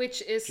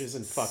 Which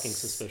isn't fucking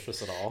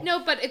suspicious at all.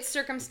 No, but it's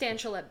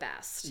circumstantial at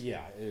best.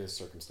 Yeah, it is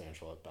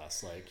circumstantial at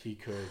best. Like,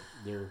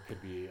 there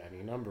could be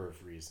any number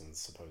of reasons,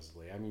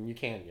 supposedly. I mean, you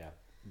can't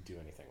do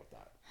anything with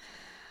that.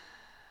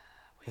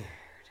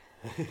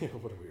 Weird.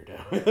 What a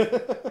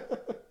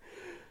weirdo.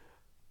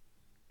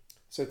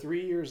 So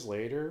 3 years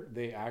later,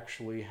 they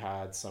actually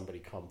had somebody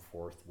come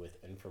forth with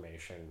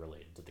information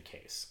related to the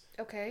case.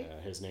 Okay.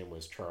 His name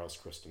was Charles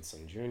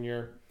Christensen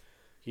Jr.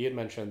 He had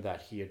mentioned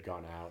that he had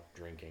gone out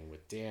drinking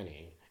with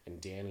Danny, and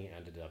Danny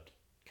ended up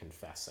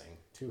confessing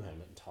to him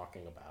and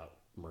talking about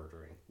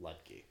murdering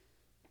Ludger.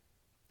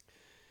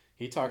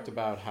 He talked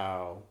about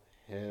how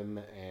him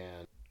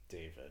and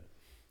David,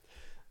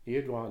 he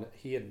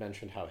had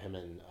mentioned how him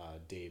and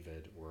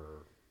David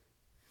were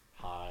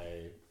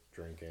high,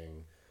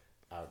 drinking,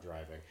 out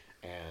driving,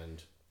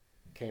 and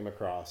came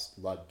across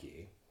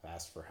Ludger,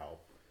 asked for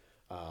help,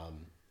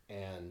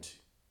 and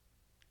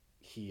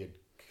he had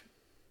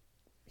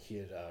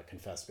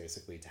confessed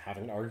basically to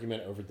having an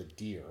argument over the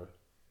deer.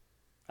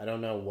 I don't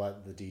know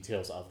what the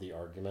details of the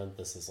argument.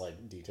 This is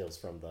like details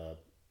from the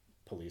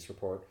police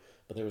report,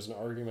 but there was an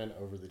argument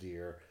over the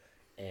deer,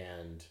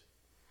 and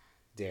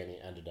Danny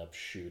ended up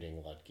shooting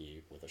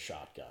Ludger with a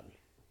shotgun.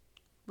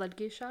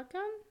 Ludger's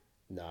shotgun?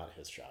 Not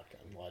his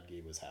shotgun.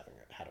 Ludger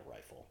had a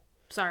rifle.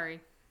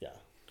 Sorry. Yeah.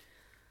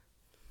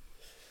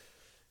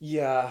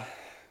 Yeah.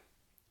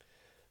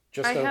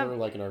 Just over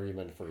like an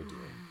argument for a deer.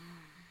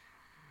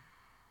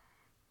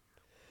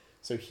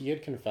 So he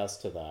had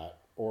confessed to that,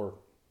 or,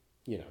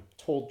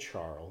 told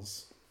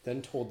Charles,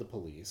 then told the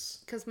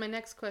police. Because my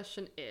next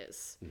question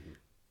is,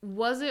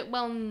 was it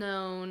well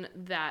known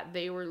that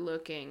they were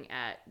looking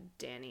at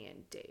Danny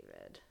and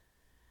David?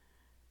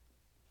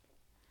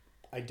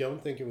 I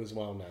don't think it was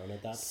well known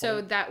at that point.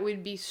 So that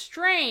would be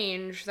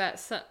strange that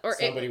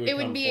Somebody it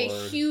would be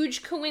forward. a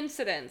huge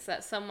coincidence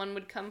that someone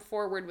would come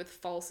forward with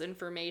false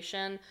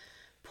information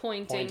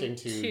pointing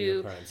to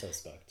your prime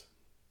suspect.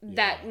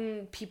 That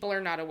people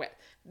are not aware.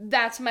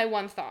 That's my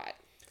one thought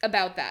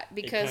about that,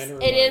 because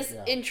it is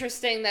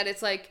interesting that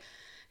it's like,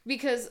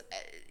 because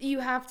you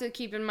have to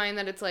keep in mind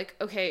that it's like,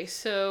 okay,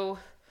 so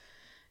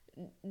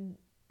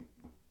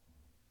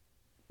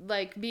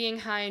like being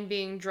high and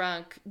being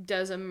drunk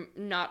does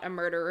not a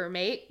murderer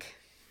make.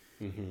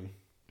 Mm-hmm.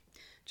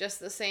 Just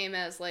the same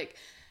as like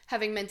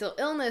having mental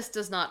illness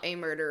does not a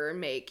murderer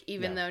make,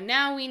 even though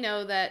now we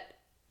know that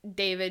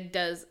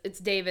it's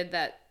David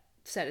that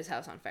set his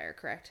house on fire,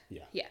 correct?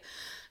 Yeah.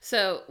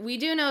 So we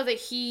do know that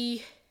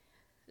he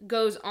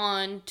goes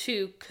on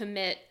to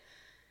commit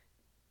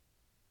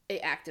a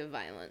act of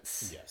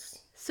violence. Yes.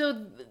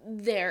 So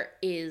there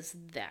is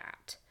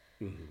that.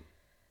 Mm-hmm.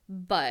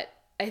 But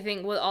I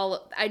think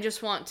I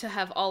just want to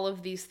have all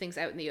of these things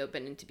out in the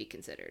open and to be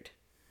considered.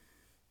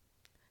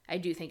 I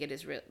do think it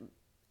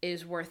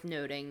is worth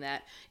noting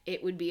that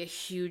it would be a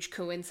huge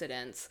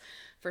coincidence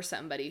for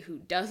somebody who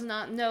does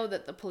not know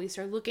that the police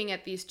are looking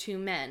at these two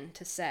men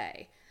to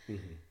say,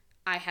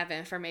 I have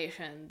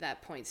information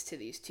that points to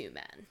these two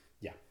men.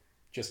 Yeah.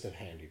 Just a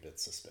handy bit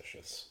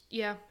suspicious.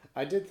 Yeah.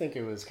 I did think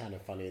it was kind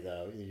of funny,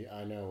 though.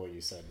 I know what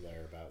you said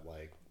there about,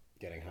 like,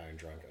 getting high and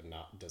drunk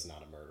does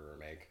not a murderer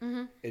make.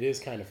 Mm-hmm. It is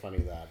kind of funny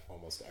that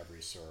almost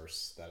every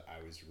source that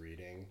I was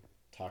reading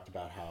talked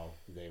about how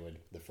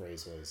the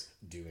phrase was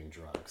doing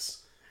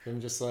drugs. I'm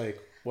just like,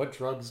 what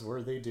drugs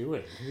were they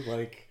doing?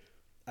 Like,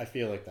 I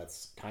feel like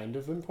that's kind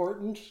of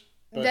important.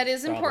 That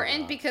is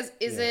important because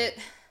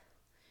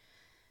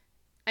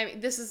I mean,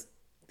 this is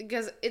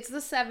because it's the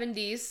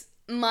 70s.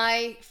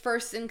 My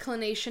first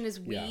inclination is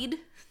weed.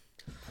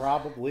 Yeah.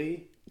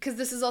 Probably. Because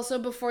this is also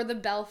before the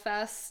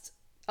Belfast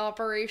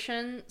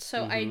operation,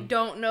 so I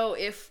don't know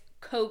if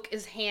coke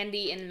is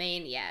handy in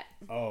Maine yet.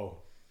 Oh,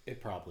 it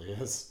probably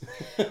is.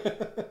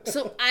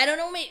 So I don't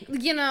know,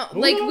 Who knows?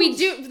 we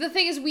do. The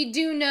thing is, we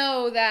do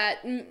know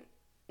that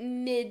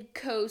mid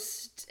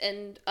coast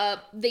and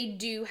up, they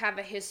do have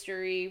a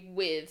history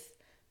with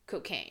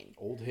cocaine.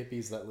 Old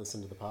hippies that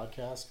listen to the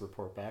podcast,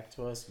 report back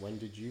to us. When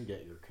did you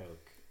get your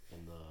coke?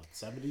 In the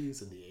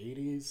 70s, in the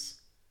 80s?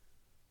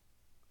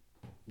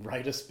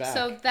 Write us back.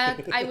 So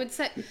that I would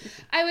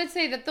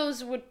say that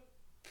those would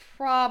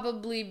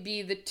probably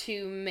be the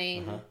two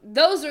main.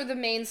 Those are the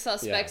main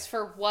suspects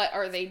for what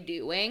are they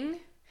doing.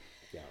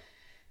 Yeah.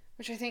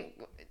 Which I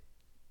think,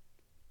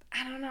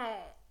 I don't know.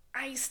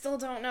 I still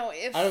don't know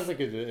if I don't think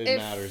it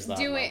matters that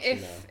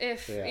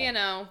much. You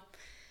know,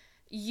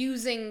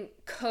 using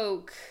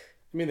coke.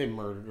 I mean, they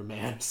murdered a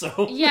man,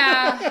 so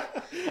yeah.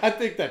 I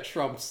think that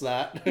trumps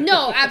that.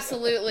 No,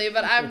 absolutely,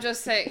 but I'm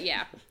just saying,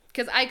 yeah.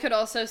 Because I could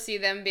also see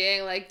them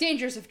being like,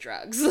 dangers of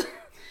drugs.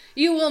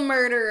 You will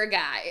murder a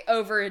guy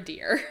over a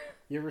deer.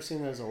 You ever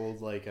seen those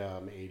old, like,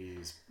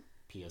 80s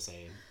PSA?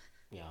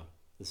 Yeah,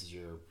 this is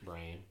your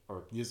brain.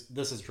 Or this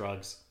is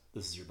drugs.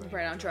 This is your brain.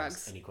 Brain on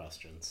drugs. Any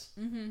questions?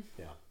 Mm-hmm.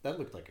 Yeah, that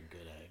looked like a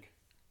good egg.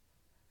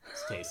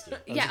 It's tasty.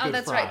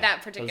 That's fry. Right,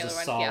 that particular one.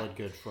 One. Solid,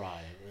 good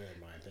fry,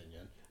 in my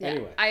opinion. Yeah.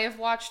 Anyway. I have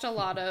watched a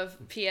lot of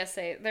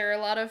PSA. There are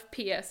a lot of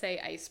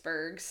PSA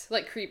icebergs.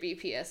 Like, creepy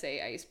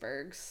PSA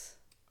icebergs.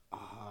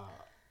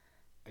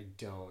 I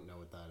don't know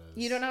what that is.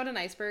 You don't know what an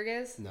iceberg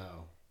is?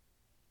 No.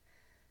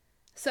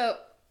 So...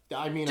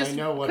 I mean, I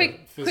know what a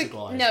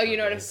physical iceberg is. No, you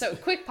know what it is. So,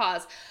 quick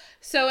pause.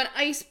 So, an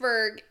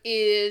iceberg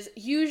is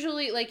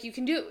usually, like, you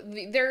can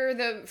do...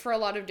 They're for a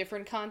lot of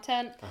different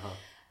content. Uh-huh.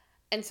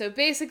 And so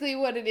basically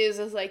what it is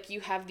like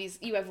you have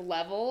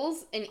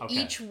levels, and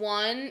each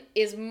one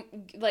is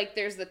like,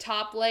 there's the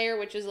top layer,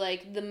 which is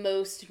like the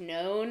most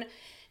known,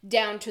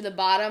 down to the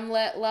bottom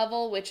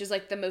level, which is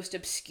like the most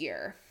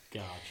obscure.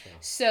 Gotcha.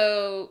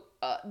 So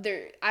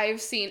I've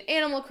seen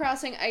Animal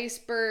Crossing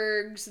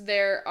icebergs.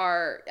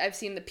 I've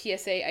seen the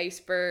PSA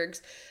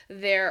icebergs.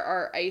 There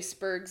are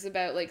icebergs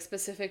about like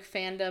specific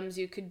fandoms.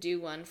 You could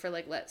do one for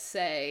like, let's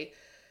say,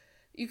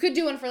 you could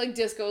do one for like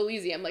Disco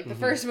Elysium. Like the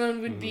first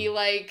one would be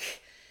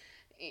like,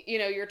 you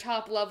know, your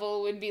top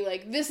level would be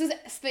like, this is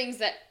things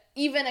that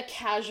even a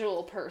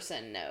casual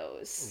person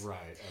knows. Right,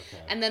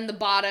 okay. And then the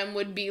bottom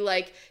would be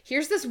like,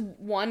 here's this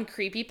one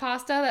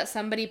creepypasta that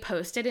somebody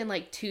posted in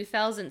like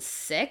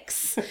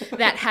 2006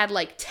 that had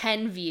like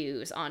 10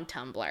 views on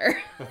Tumblr.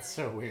 That's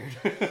so weird.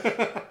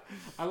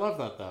 I love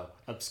that though.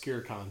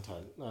 Obscure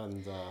content.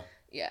 And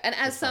yeah, and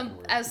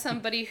as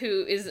somebody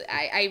who is,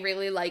 I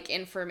really like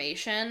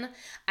information.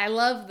 I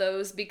love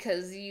those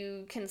because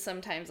you can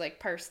sometimes like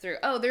parse through.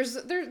 Oh, you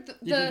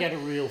can get a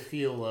real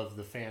feel of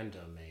the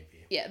fandom,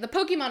 maybe. Yeah, the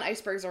Pokemon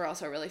icebergs are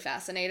also really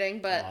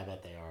fascinating, but I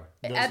bet they are.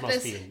 Those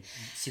must be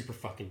super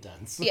fucking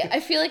dense. Yeah, I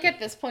feel like at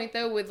this point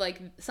though, with like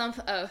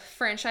a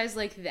franchise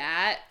like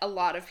that, a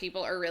lot of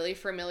people are really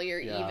familiar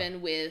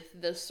even with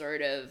the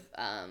sort of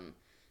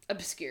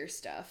obscure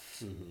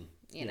stuff.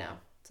 You know.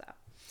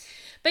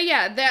 But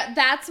yeah,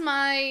 that's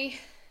my...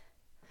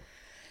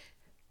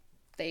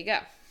 There you go.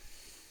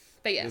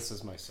 But yeah. This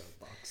is my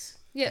soapbox.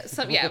 Yeah,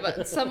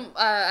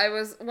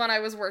 when I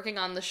was working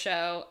on the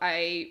show,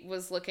 I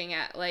was looking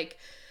at, like,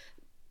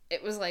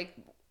 it was, like,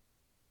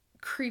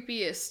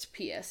 creepiest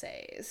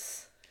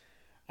PSAs.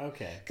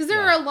 Okay. Because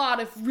there are a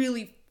lot of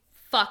really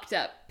fucked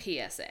up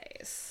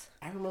PSAs.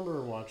 I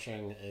remember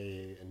watching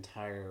a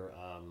entire,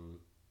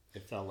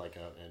 it felt like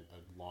a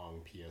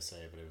long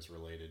PSA, but it was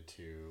related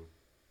to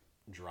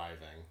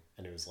driving,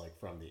 and it was, like,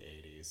 from the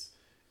 80s.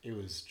 It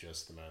was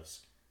just the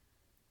most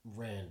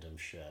random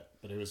shit,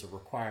 but it was a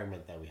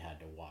requirement that we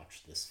had to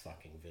watch this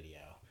fucking video.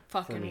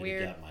 Fucking for me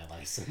weird. To get my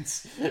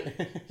license.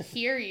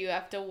 Here you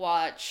have to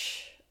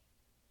watch...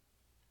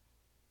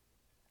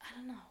 I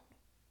don't know.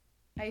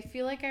 I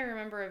feel like I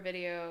remember a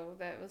video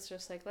that was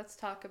just like, let's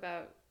talk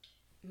about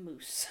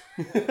moose.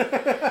 Because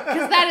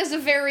that is a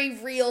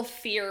very real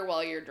fear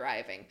while you're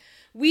driving.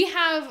 We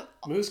have...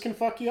 Moose can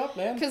fuck you up,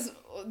 man. Because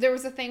there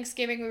was a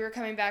Thanksgiving, we were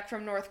coming back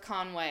from North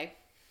Conway,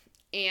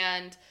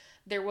 and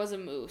there was a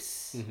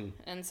moose. Mm-hmm.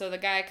 And so the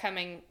guy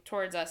coming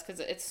towards us, because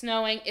it's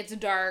snowing, it's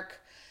dark,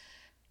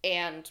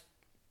 and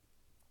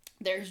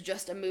there's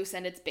just a moose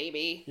and its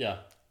baby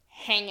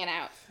hanging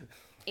out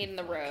in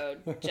the road,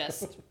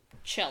 just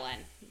chilling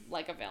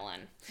like a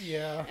villain.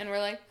 Yeah. And we're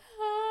like,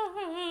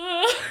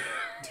 ah.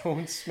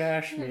 Don't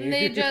smash me. And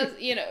they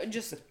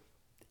just,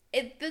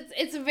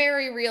 it's a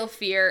very real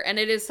fear, and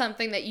it is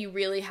something that you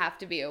really have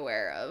to be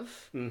aware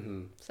of.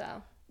 Mm-hmm.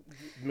 So.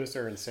 Moose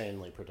are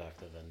insanely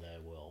productive, and they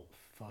will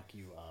fuck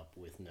you up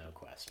with no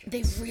question.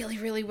 They really,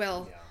 really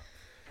will. Yeah.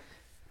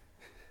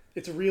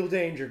 It's a real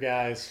danger,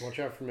 guys. Watch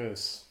out for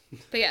moose.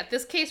 But yeah,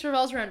 this case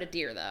revolves around a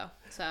deer, though.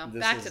 So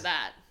back to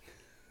that.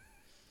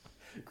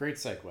 Great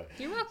segue.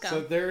 You're welcome.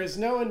 So there is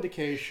no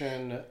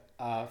indication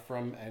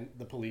from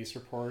the police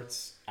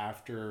reports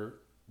after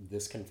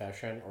this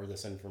confession or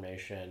this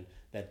information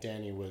that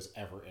Danny was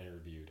ever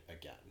interviewed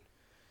again.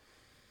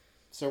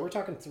 So we're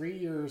talking 3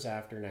 years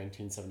after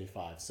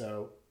 1975.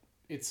 So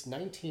it's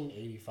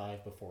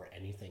 1985 before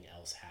anything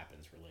else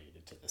happens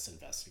related to this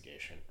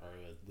investigation, or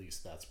at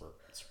least that's where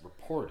it's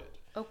reported.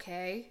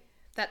 Okay.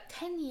 That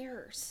 10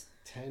 years.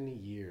 10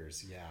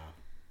 years, yeah.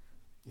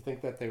 You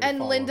think that they would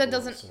And Linda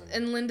doesn't, sooner.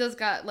 and Linda's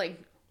got,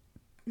 like,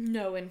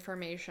 no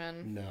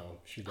information. No,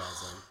 she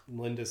doesn't.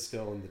 Linda's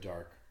still in the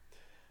dark.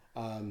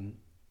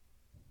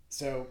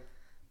 So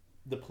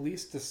the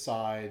police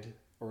decide,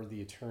 or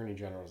the Attorney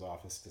General's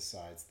office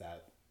decides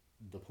that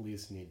the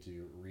police need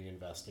to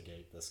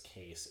reinvestigate this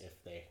case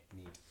if they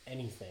need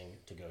anything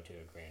to go to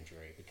a grand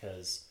jury.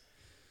 Because,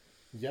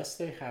 yes,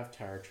 they have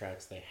tire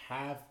tracks. They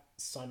have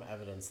some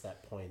evidence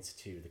that points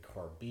to the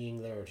car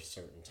being there at a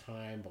certain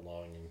time,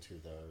 belonging to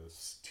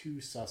those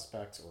two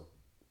suspects, or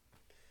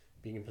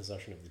being in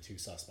possession of the two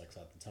suspects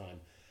at the time.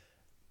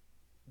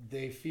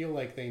 They feel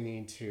like they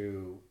need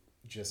to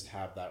just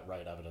have that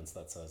right evidence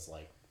that says,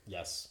 like,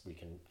 yes, we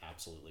can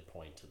absolutely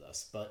point to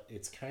this. But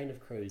it's kind of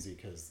crazy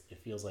because it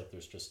feels like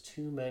there's just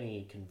too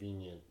many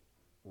convenient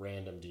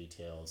random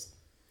details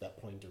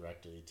that point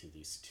directly to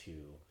these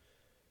two.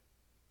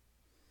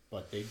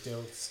 But they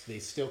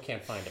still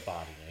can't find a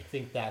body. And I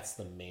think that's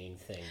the main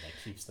thing that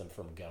keeps them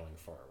from going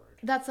forward.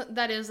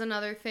 That is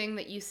another thing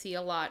that you see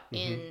a lot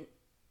in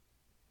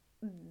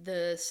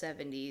the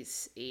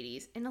 70s,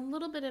 80s, and a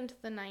little bit into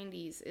the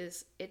 90s.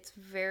 Is it's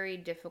very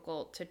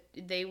difficult to...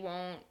 They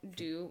won't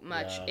do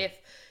much if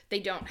they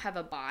don't have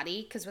a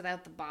body, because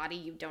without the body,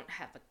 you don't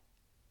have a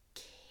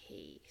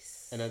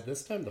case. And at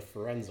this time, the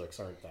forensics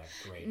aren't that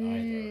great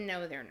either.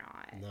 No, they're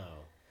not. No.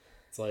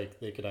 It's like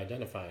they could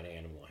identify an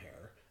animal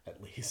hair,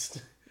 at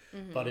least.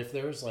 Mm-hmm. But if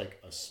there's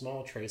like a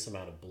small trace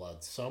amount of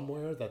blood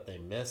somewhere that they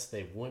missed,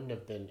 they wouldn't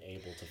have been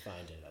able to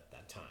find it at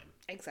that time.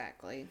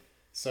 Exactly.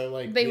 So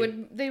like they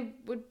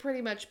would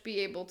pretty much be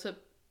able to,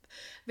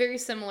 very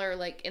similar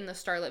like in the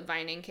Starlet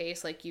Vining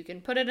case, like you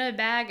can put it in a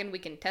bag and we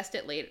can test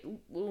it later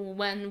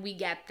when we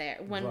get there,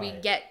 we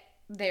get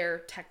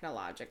there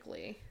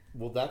technologically.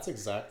 Well, that's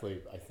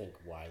exactly, I think,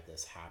 why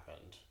this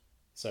happened.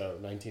 So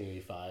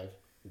 1985,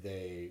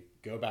 they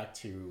go back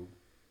to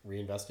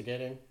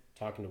reinvestigating,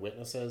 talking to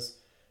witnesses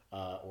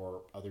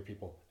or other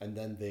people, and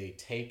then they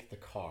take the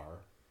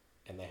car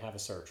and they have a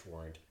search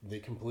warrant. They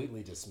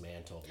completely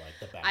dismantle like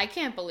the back. I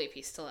can't believe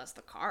he still has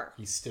the car.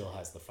 He still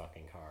has the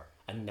fucking car.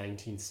 A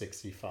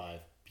 1965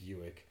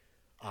 Buick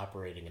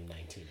operating in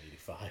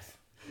 1985.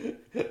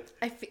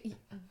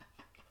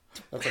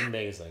 That's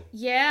amazing.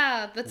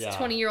 Yeah, that's a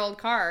 20-year-old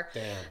car.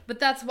 Damn. But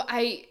that's what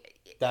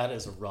that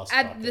is a rust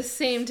at bucket. The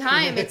same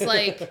time, it's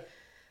like,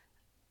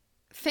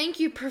 thank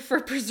you for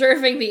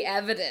preserving the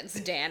evidence,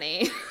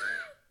 Danny.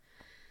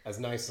 As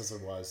nice as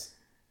it was,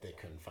 they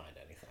couldn't find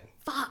anything.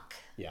 Fuck.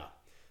 Yeah.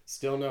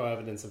 Still no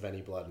evidence of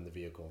any blood in the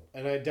vehicle.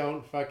 And I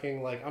don't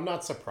fucking, I'm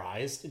not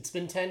surprised. It's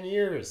been 10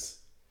 years.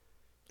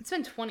 It's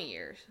been 20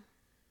 years.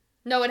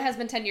 No, it has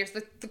been 10 years.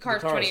 The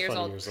car's 20 years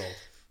old.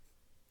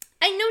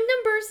 I know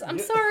numbers. I'm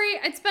sorry.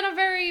 It's been a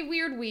very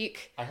weird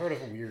week. I heard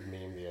of a weird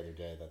meme the other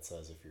day that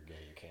says if you're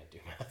gay, you can't do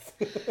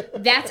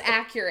math. That's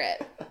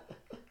accurate.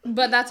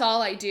 But that's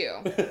all I do.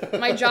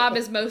 My job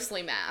is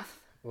mostly math.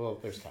 Well,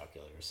 there's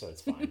calculators, so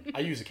it's fine. I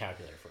use a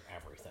calculator for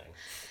everything.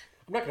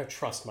 I'm not going to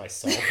trust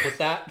myself with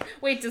that.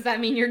 Wait, does that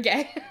mean you're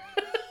gay?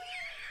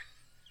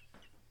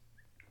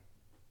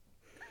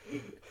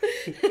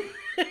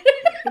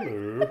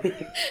 Hello.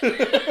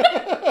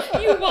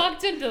 You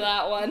walked into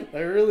that one. I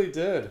really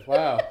did.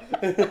 Wow.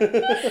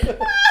 That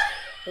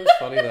was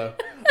funny, though.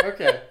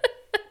 Okay.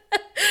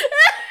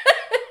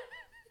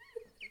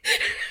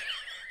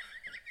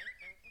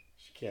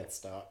 She can't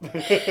stop. No,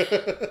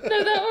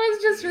 that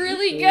was just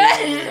really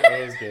good.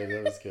 That was good.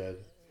 That was good.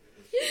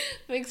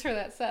 Thanks for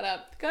that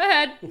setup. Go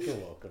ahead. You're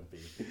welcome, B.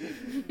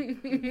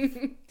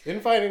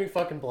 Didn't find any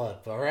fucking blood,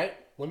 all right?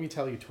 Let me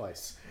tell you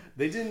twice.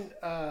 They didn't,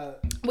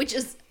 Which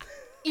is,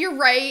 you're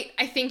right.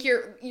 I think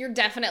you're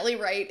definitely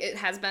right. It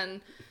has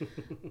been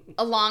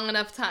a long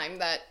enough time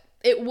that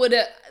it would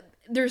have,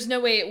 there's no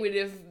way it would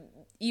have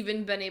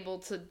even been able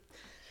to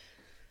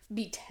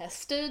be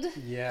tested.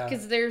 Yeah.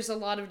 Because there's a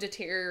lot of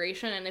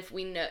deterioration, and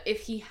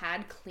if he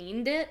had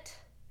cleaned it,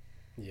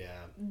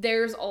 yeah,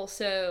 there's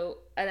also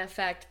an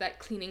effect that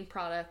cleaning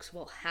products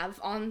will have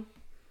on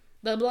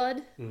the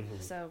blood. Mm-hmm.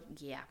 So,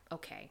 yeah,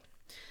 okay.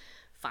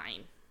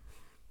 Fine.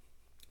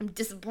 I'm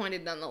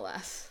disappointed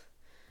nonetheless.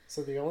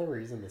 So the only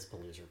reason this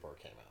police report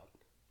came out,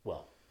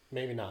 well,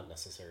 maybe not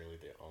necessarily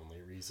the only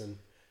reason,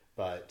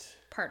 but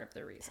part of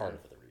the reason.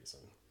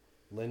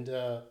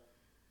 Linda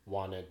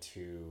wanted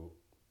to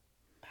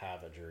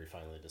have a jury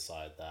finally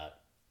decide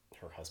that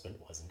her husband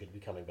wasn't going to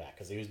be coming back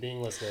because he was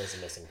being listed as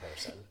a missing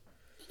person.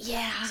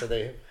 Yeah.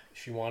 So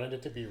she wanted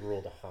it to be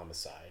ruled a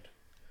homicide,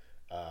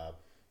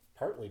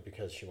 partly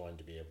because she wanted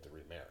to be able to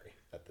remarry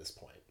at this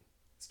point.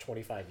 It's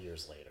 25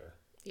 years later.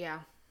 Yeah.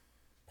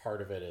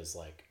 Part of it is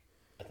like,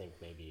 I think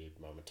maybe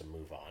a moment to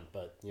move on,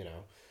 but you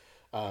know,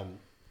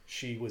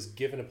 she was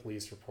given a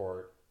police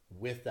report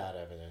with that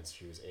evidence.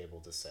 She was able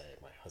to say,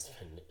 my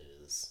husband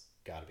is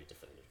got to be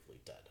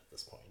definitively dead at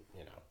this point,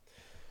 you know,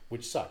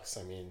 which sucks.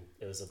 I mean,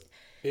 it was a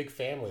big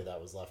family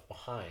that was left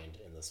behind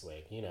in this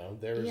wake, you know,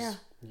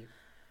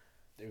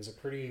 it was a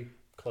pretty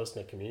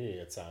close-knit community,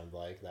 it sounded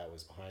like, that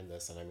was behind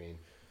this. And I mean,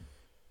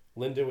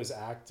 Linda was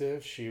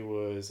active. She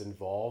was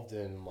involved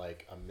in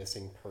like a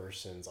missing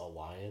persons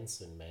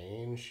alliance in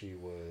Maine. She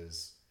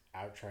was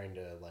out trying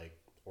to like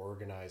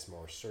organize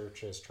more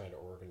searches, trying to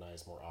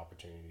organize more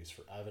opportunities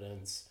for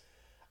evidence.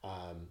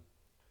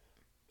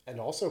 And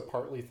also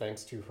partly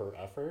thanks to her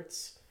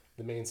efforts,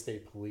 the Maine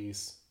State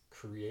Police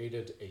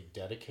created a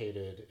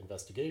dedicated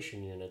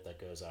investigation unit that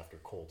goes after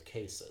cold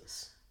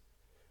cases,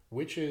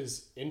 which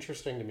is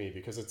interesting to me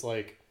because it's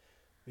like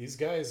these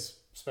guys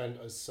spend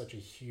such a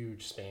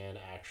huge span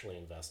actually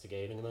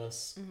investigating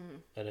this. Mm-hmm.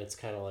 And it's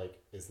kind of like,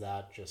 is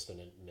that just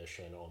an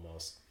admission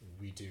almost?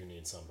 We do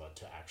need someone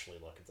to actually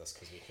look at this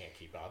because we can't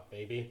keep up,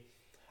 maybe.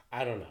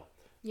 I don't know.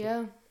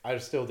 Yeah. I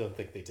still don't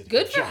think they did a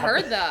good good for job.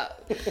 her, though.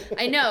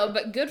 I know,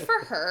 but good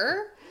for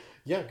her.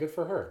 Yeah, good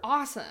for her.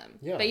 Awesome.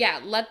 Yeah. But yeah,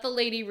 let the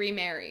lady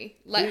remarry.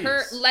 Let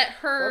her Let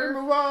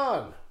her move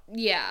on.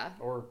 Yeah.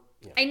 Or,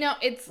 yeah. I know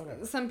it's,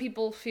 Whatever. Some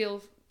people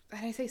feel,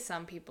 and I say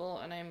some people,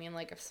 and I mean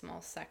like a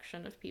small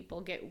section of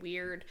people get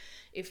weird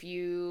if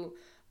you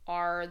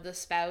are the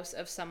spouse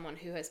of someone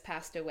who has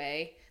passed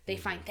away. They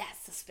find that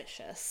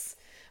suspicious,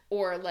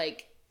 or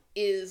like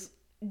is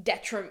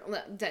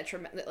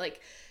detriment.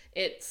 Like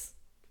it's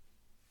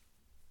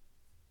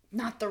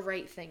not the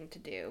right thing to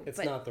do. It's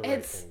not the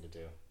right thing to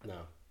do. No.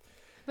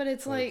 But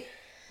it's like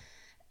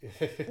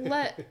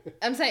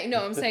I'm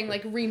saying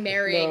like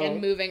remarrying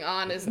and moving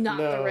on is not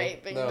the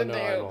right thing to do. No,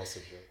 I'm also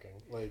joking.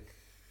 Like,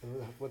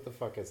 what the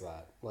fuck is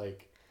that?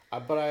 Like,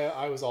 but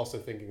I was also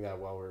thinking that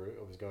while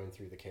I was going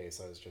through the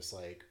case, I was just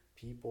like,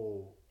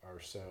 people are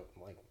so,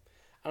 like,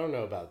 I don't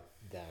know about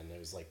then. It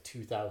was like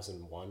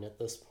 2001 at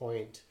this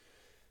point.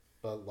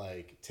 But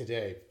like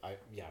today,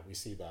 we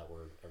see that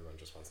where everyone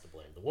just wants to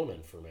blame the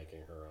woman for making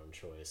her own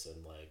choice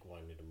and like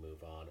wanting to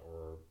move on,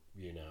 or,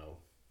 you know,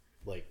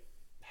 like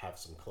have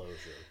some closure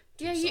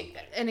to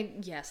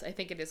something. Yes, I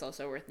think it is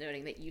also worth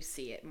noting that you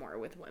see it more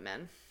with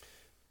women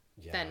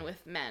than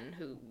with men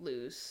who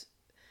lose.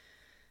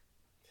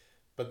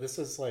 But this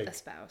is like a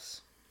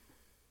spouse.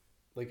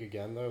 Like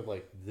again though,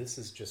 like this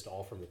is just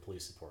all from the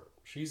police report.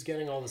 She's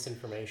getting all this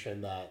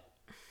information that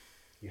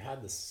you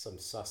had some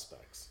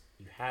suspects.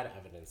 You had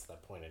evidence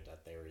that pointed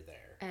that they were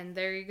there. And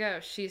there you go.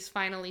 She's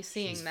finally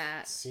seeing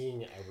that.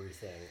 Seeing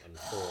everything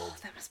unfold.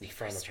 That must be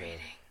frustrating.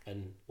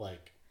 And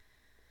like,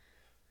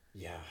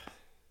 yeah.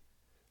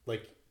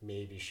 Like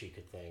maybe she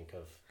could think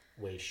of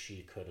ways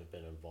she could have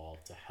been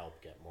involved to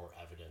help get more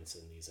evidence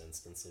in these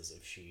instances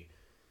if she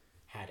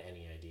had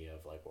any idea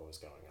of like what was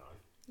going on.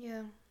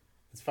 Yeah.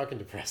 It's fucking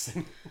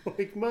depressing.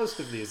 Like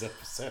most of these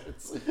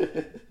episodes.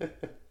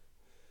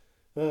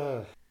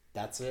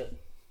 That's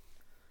it.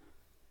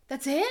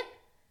 That's it?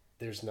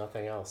 There's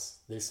nothing else.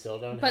 They still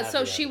don't have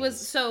so she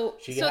evidence.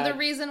 The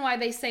reason why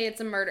they say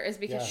it's a murder is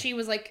because she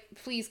was like,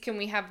 please, can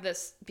we have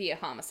this be a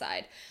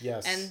homicide?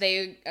 Yes. And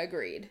they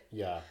agreed.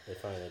 Yeah, they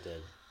finally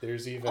did.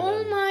 There's even...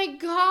 Oh my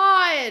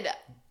God!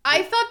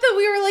 I thought that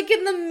we were, like,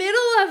 in the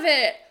middle of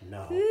it.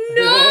 No.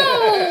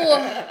 No!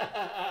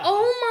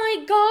 Oh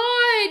my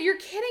god, you're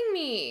kidding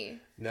me.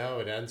 No,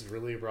 it ends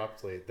really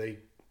abruptly. They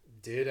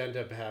did end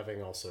up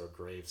having also a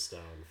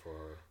gravestone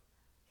for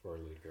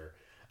Ludger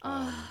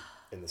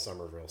in the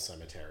Somerville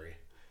Cemetery.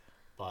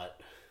 But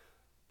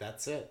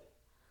that's it.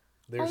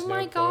 There's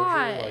no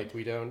closure. Like,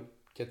 we don't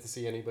get to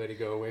see anybody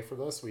go away from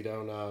this. We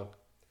don't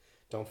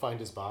find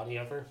his body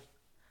ever.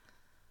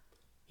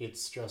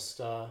 It's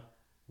just,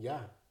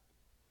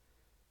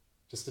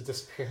 just a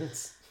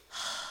disappearance.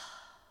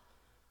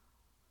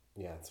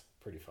 Yeah, it's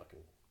pretty fucking,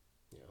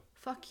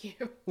 Fuck you.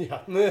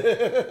 Yeah.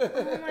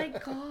 Oh my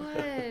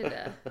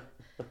god.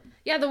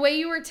 Yeah, the way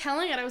you were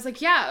telling it, I was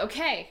like, yeah,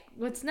 okay,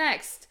 what's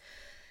next?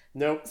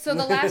 Nope. So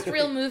the last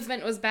real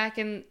movement was back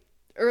in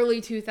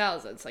early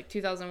 2000s, like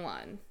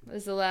 2001.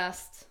 Was the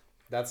last...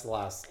 That's the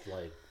last,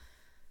 like,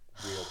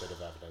 real bit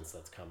of evidence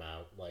that's come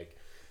out. Like,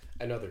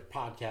 I know their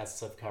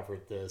podcasts have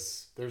covered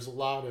this. There's a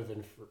lot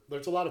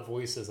of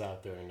voices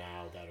out there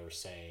now that are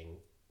saying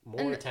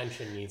more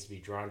attention needs to be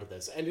drawn to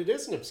this. And it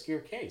is an obscure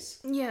case.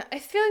 Yeah, I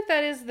feel like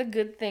that is the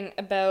good thing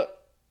about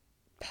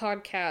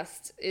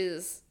podcasts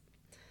is,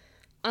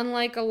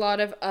 unlike a lot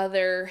of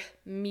other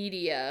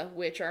media,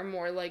 which are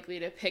more likely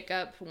to pick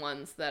up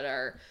ones that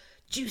are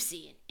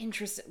juicy and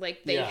interesting,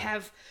 like they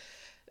have,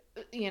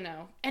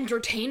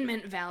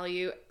 entertainment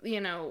value,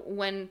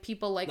 when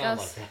people like Not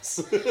us.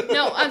 like us.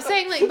 No, I'm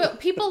saying, like, but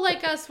people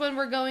like us, when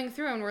we're going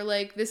through and we're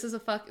like, this is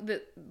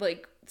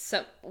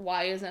so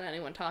why isn't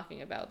anyone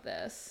talking about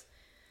this?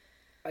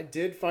 I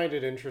did find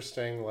it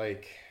interesting,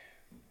 like,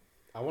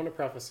 I want to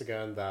preface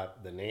again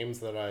that the names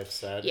that I've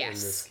said in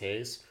this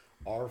case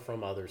are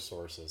from other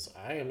sources.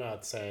 I am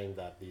not saying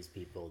that these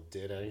people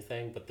did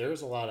anything, but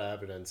there's a lot of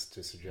evidence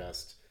to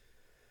suggest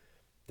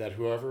that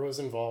whoever was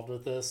involved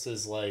with this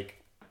is like,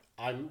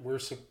 I'm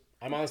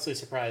honestly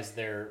surprised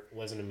there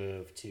wasn't a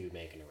move to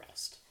make an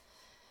arrest.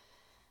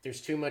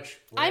 There's too much.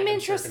 I'm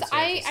interested.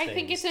 I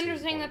think it's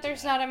interesting that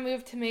there's not a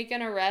move to make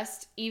an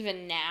arrest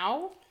even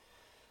now,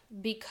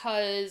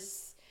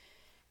 because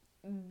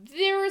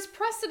there is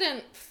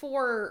precedent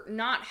for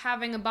not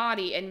having a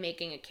body and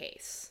making a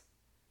case.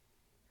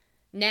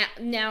 Now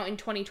in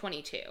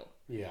 2022.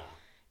 Yeah.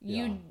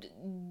 You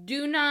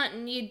do not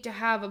need to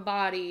have a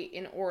body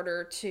in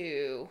order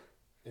to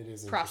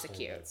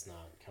prosecute. It's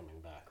not coming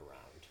back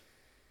around.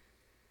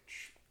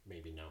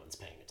 Maybe no one's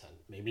paying attention.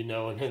 Maybe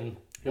no one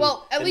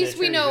at least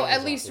we know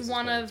at least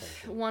one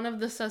of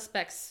the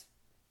suspects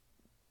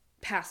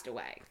passed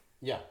away.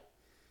 Yeah.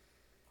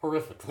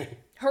 Horrifically.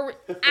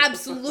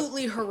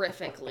 Absolutely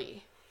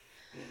horrifically.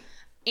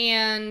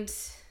 And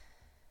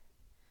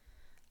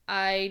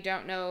I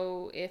don't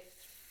know if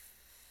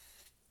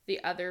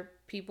the other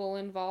people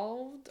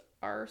involved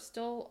are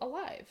still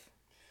alive.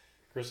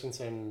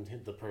 Christensen,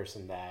 the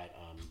person that,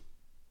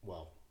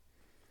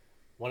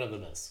 one of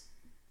them is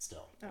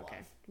still alive. Okay,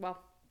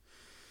 well,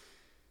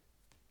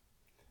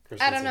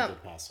 Christensen I don't know.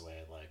 Did pass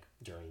away,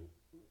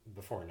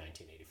 before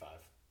 1985.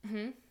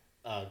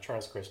 Mm-hmm.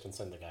 Charles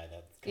Christensen, the guy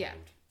that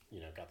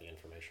got the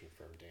information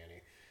from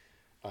Danny,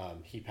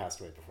 he passed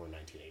away before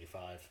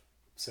 1985.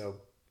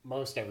 So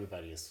most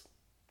everybody is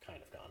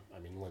kind of gone. I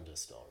mean,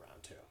 Linda's still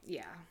around too.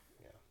 Yeah.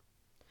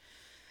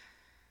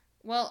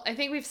 Well, I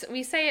think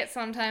we say it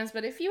sometimes,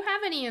 but if you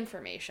have any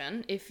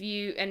information,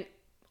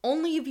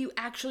 only if you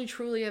actually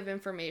truly have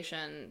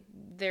information,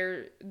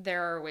 there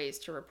are ways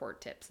to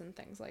report tips and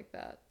things like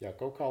that. Yeah,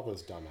 go call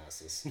those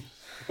dumbasses.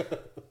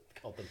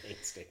 Call the Maine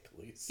State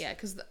Police. Yeah,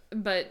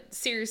 but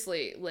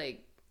seriously,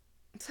 like,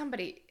 it's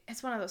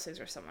one of those things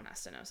where someone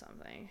has to know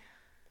something.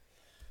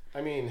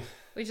 I mean,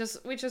 which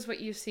is what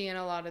you see in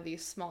a lot of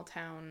these small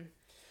town.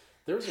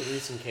 There was a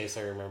recent case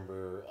I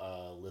remember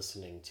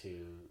listening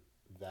to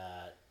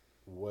that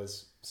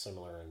was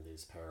similar in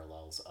these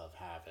parallels of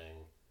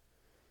having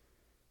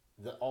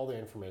all the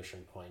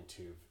information point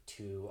to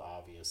two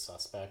obvious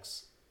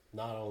suspects,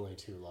 not only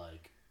to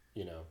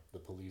the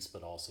police,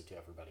 but also to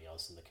everybody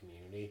else in the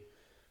community,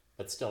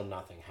 but still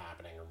nothing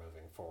happening or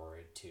moving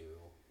forward to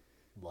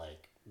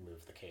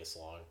move the case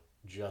along,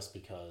 just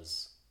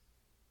because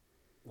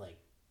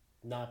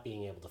not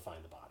being able to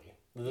find the body.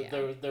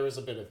 Yeah. There was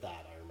a bit of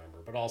that, I remember,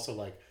 but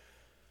also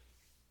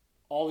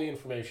all the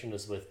information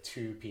is with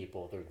two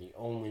people. They're the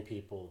only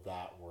people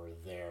that were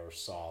there,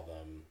 saw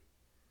them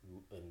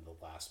in the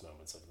last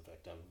moments of the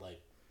victim.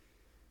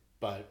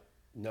 But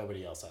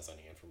nobody else has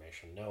any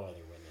information, no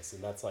other witness.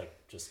 And that's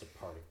just a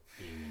part of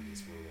being in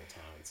these rural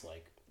towns,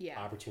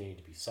 opportunity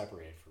to be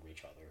separated from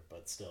each other,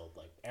 but still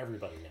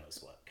everybody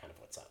knows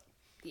what's up.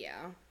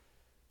 Yeah.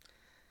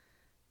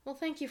 Well,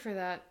 thank you for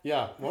that.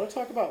 Yeah. Want to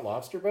talk about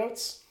lobster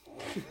boats?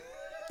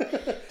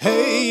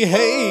 Hey,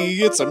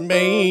 it's a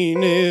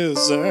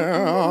Mainism.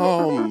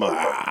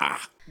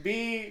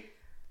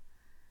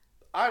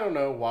 I don't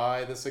know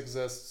why this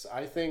exists.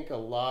 I think a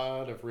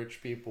lot of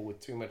rich people with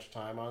too much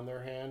time on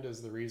their hand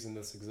is the reason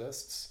this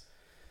exists.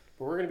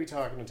 But we're going to be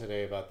talking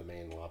today about the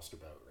Maine lobster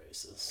boat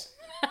races.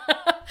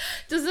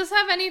 Does this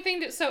have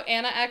anything to... So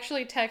Anna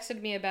actually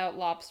texted me about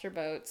lobster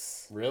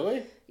boats.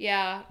 Really?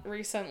 Yeah,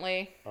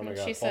 recently. Oh my god,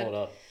 she pull said, it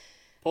up.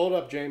 Pull it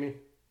up, Jamie.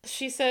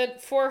 She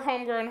said, for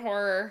homegrown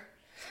horror.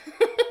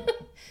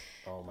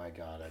 Oh my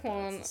god, I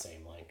bet it's the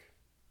same link.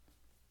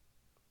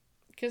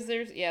 Because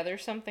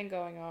there's something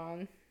going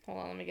on. Hold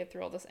on, let me get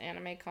through all this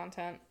anime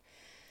content.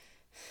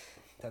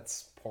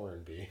 That's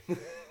porn, B.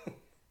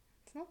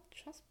 It's not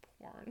just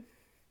porn.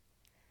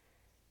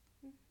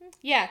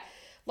 Yeah.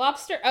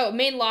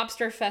 Maine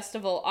Lobster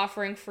Festival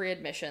offering free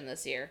admission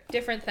this year.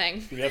 Different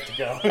thing. You have to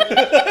go.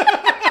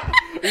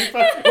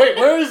 Wait,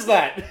 where is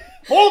that?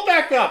 Pull it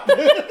back up.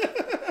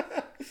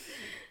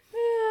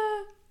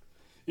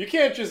 You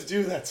can't just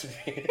do that to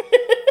me.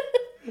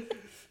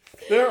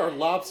 There are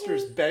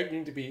lobsters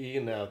begging to be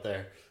eaten out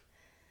there.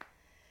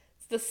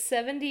 It's the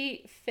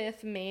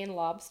 75th Maine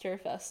Lobster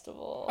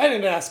Festival. I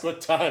didn't ask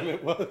what time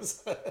it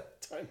was.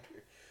 Time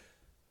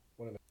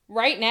period.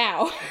 Right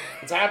now.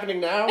 It's happening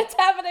now? It's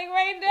happening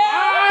right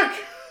now.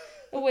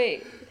 Oh,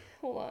 wait.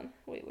 Hold on.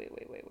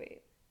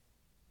 Wait.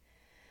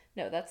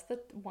 No, that's the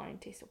wine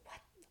taste. What?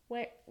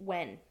 Where?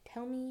 When?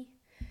 Tell me.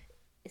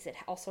 Is it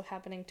also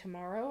happening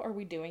tomorrow? Are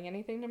we doing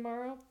anything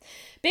tomorrow?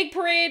 Big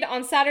parade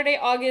on Saturday,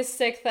 August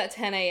 6th at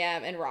 10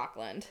 a.m. in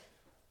Rockland.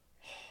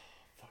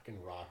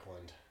 Fucking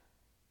Rockland.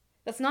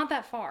 That's not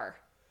that far.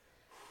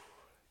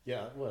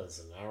 Yeah, it was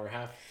an hour and a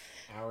half.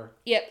 Hour.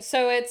 Yep,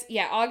 so it's,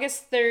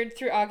 August 3rd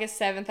through August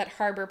 7th at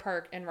Harbor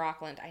Park in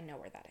Rockland. I know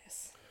where that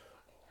is.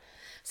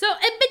 So,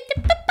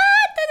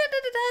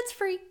 it's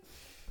free.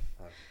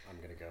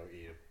 I'm gonna go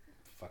eat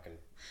a fucking...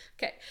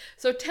 Okay,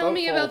 so tell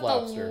me about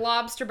lobster. the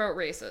lobster boat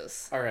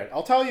races. All right,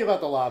 I'll tell you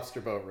about the lobster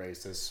boat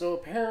races. So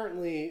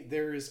apparently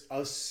there's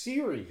a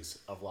series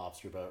of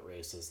lobster boat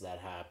races that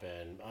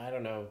happen. I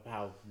don't know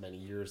how many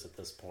years at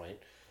this point,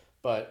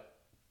 but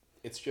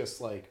it's just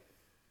like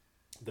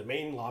the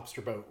Maine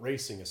Lobster Boat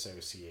Racing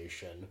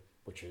Association,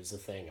 which is a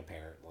thing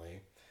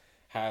apparently,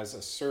 has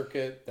a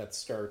circuit that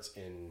starts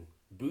in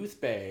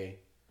Booth Bay.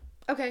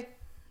 Okay.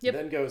 Yep.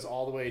 Then goes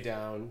all the way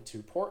down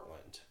to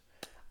Portland.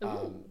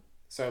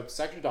 So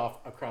sectioned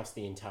off across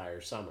the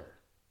entire summer,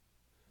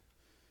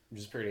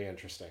 which is pretty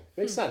interesting.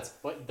 Makes sense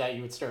that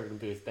you would start in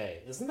Booth Bay.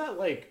 Isn't that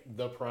like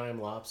the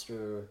prime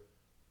lobster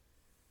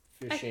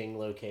fishing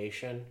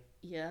location?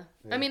 Yeah.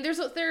 I mean,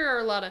 there are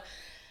a lot of...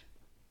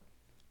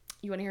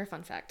 You want to hear a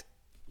fun fact?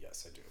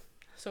 Yes, I do.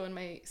 So when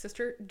my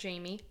sister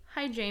Jamie,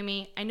 hi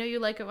Jamie, I know you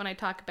like it when I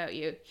talk about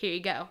you. Here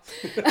you go.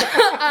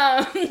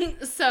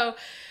 So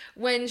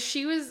when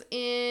she was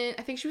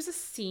I think she was a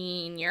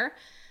senior,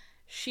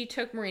 she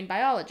took marine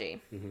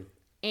biology. Mm-hmm.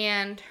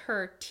 And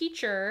her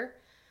teacher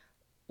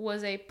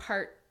was a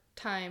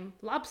part-time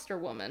lobster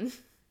woman.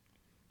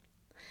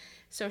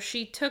 So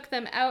she took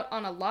them out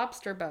on a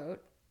lobster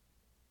boat.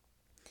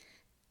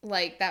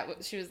 Like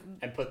she was...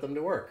 And put them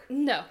to work.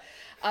 No.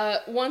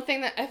 One thing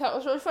that I thought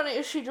was really funny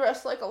is she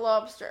dressed like a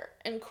lobster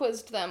and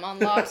quizzed them on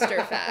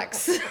lobster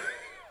facts.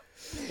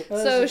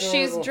 So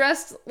she's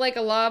dressed like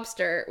a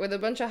lobster with a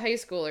bunch of high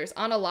schoolers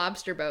on a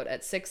lobster boat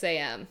at 6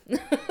 a.m.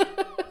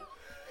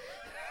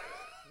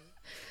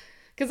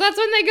 Because that's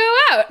when they go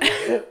out.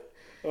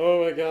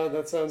 Oh my god,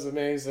 that sounds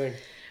amazing.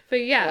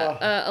 But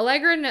not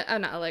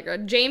Allegra.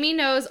 Jamie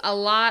knows a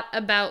lot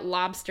about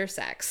lobster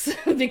sex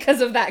because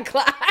of that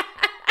class.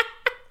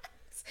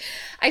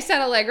 I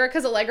said Allegra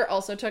because Allegra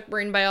also took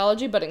marine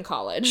biology, but in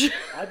college.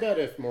 I bet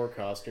if more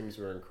costumes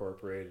were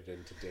incorporated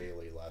into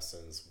daily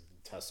lessons,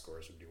 test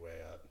scores would be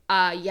way up.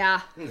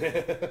 Yeah.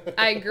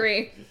 I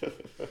agree.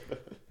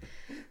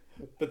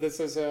 But this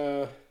is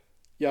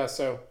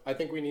so I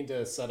think we need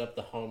to set up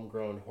the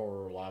homegrown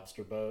horror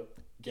lobster boat,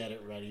 get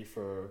it ready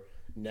for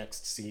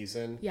next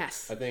season.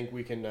 Yes. I think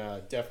we can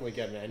definitely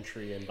get an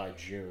entry in by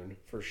June,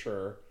 for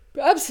sure.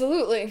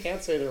 Absolutely.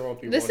 Can't say there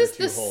won't be one or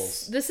two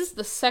holes. This is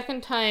the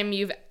second time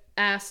you've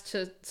asked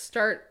to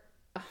start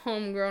a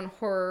homegrown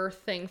horror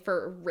thing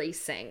for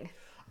racing.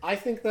 I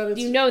think that it's...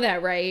 You know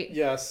that, right?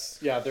 Yes.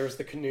 Yeah, there's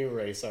the canoe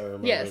race, I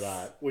remember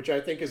that. Which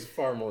I think is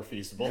far more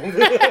feasible.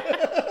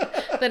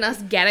 Than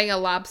us getting a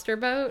lobster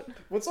boat.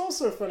 What's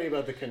also funny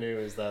about the canoe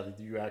is that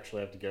you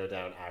actually have to go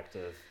down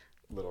active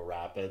little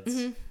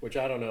rapids, which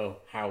I don't know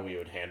how we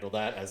would handle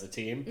that as a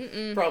team.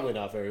 Mm-mm. Probably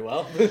not very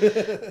well.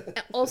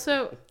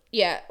 Also,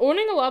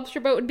 owning a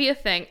lobster boat would be a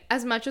thing.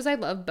 As much as I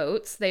love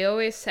boats, they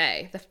always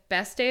say the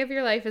best day of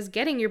your life is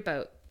getting your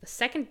boat. The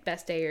second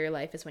best day of your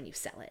life is when you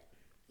sell it.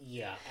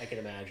 Yeah, I can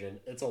imagine.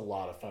 It's a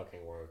lot of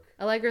fucking work.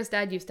 Allegra's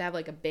dad used to have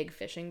like a big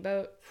fishing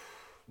boat.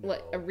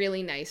 Like a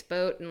really nice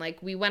boat, and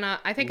like we went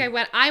out. I think I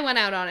went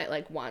out on it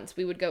like once.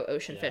 We would go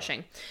ocean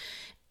fishing,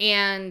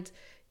 and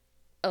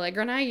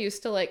Allegra and I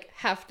used to like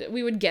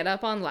we would get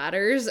up on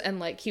ladders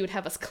and like he would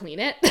have us clean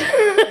it.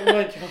 Oh my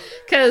god!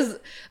 Because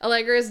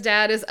Allegra's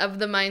dad is of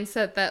the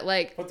mindset that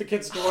like put the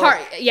kids to work.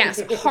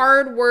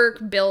 Hard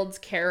work builds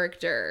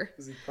character.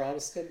 Is he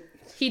Protestant?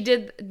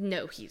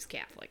 No, he's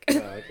Catholic.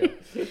 Oh,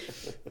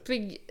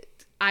 okay.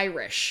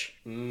 Irish.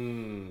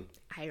 Mm.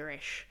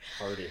 Irish.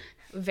 Party.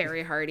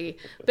 Very hardy.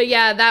 But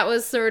yeah, that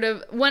was sort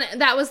of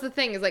that was the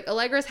thing, is like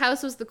Allegra's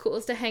house was the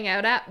coolest to hang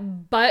out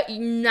at, but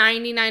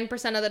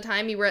 99% of the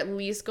time you were at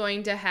least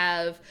going to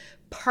have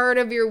part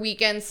of your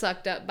weekend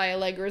sucked up by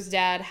Allegra's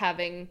dad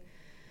having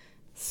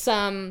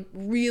some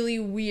really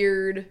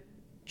weird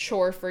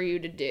chore for you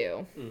to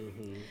do.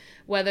 Mm-hmm.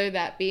 Whether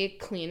that be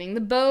cleaning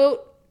the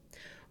boat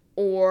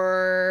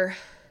or,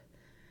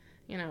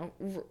 you know,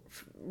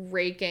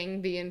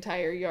 raking the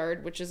entire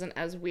yard, which isn't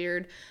as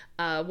weird.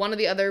 One of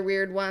the other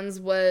weird ones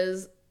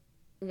was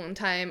one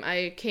time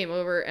I came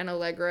over and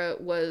Allegra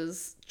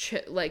was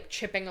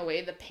chipping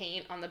away the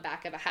paint on the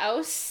back of a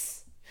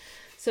house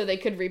so they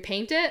could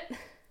repaint it.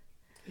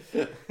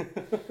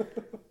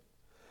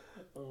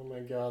 Oh my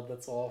god,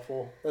 that's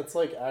awful. That's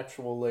like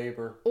actual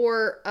labor.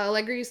 Or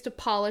Allegra used to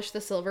polish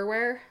the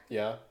silverware.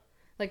 Yeah.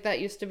 Like that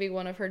used to be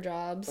one of her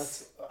jobs.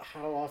 That's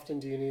how often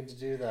do you need to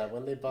do that?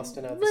 When they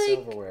busting out the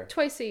silverware?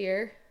 Twice a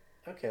year.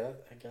 Okay,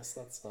 I guess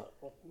that's not.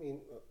 Well, I mean,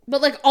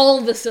 but like all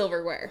the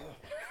silverware.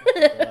 Oh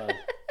my god.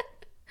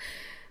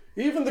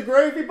 Even the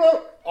gravy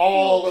boat.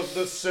 All of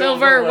the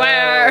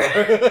silverware.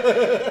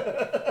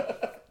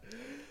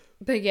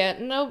 But yeah,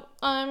 no.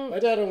 My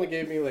dad only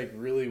gave me like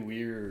really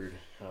weird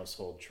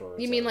household chores.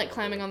 You mean like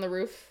climbing on the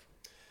roof?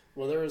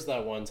 Well, there was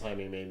that one time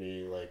he made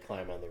me like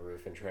climb on the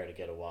roof and try to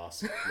get a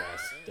wasp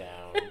nest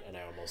down, and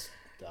I almost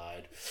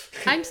died.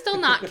 I'm still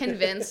not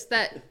convinced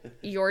that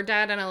your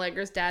dad and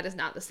Allegra's dad is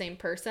not the same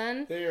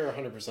person. They are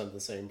 100% the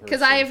same person.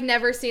 Because I have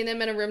never seen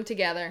them in a room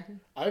together.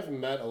 I've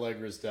met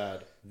Allegra's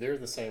dad. They're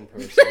the same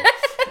person.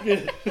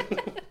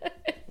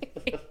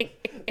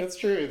 That's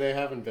true. They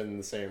haven't been in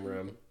the same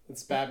room.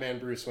 It's Batman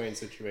Bruce Wayne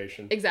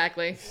situation.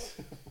 Exactly.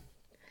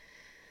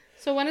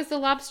 So when is the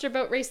lobster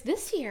boat race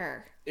this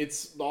year?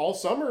 It's all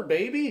summer,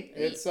 baby.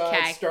 It's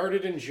it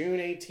started in June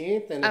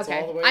 18th, and it's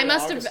all the way to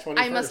August 21st.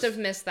 I must have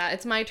missed that.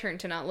 It's my turn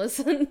to not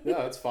listen.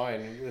 No, it's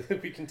fine.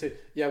 We can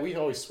we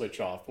always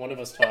switch off. One of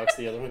us talks,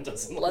 the other one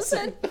doesn't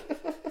listen.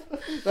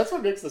 That's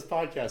what makes this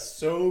podcast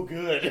so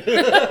good.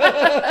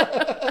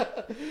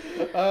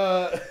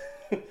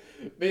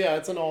 But yeah,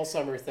 it's an all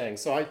summer thing.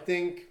 So I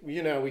think, we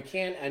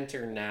can't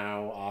enter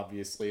now,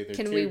 obviously. They're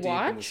too deep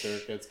in the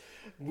circuits.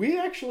 We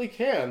actually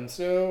can.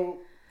 So,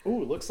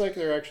 looks like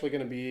they're actually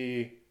going to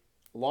be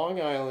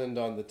Long Island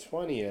on the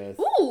 20th.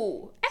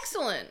 Ooh,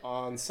 excellent.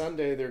 On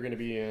Sunday, they're going to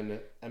be in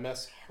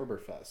MS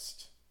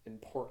Harborfest in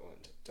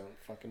Portland. Don't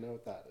fucking know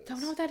what that is.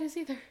 Don't know what that is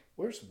either.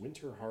 Where's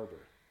Winter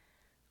Harbor?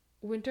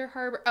 Winter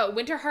Harbor. Oh,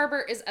 Winter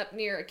Harbor is up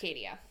near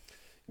Acadia.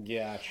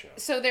 Gotcha.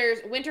 So there's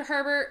Winter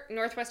Harbor,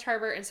 Northwest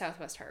Harbor, and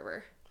Southwest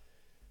Harbor.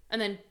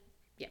 And then,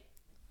 yeah.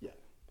 Yeah.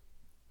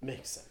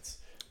 Makes sense.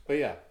 But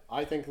yeah,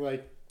 I think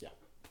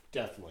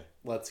definitely.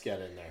 Let's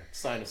get in there.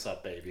 Sign us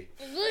up, baby.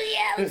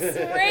 Yes,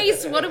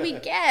 race. What do we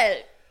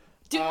get?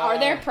 Are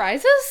there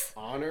prizes?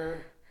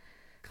 Honor.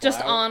 Clout.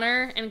 Just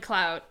honor and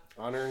clout.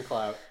 Honor and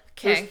clout.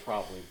 Okay. There's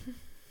probably.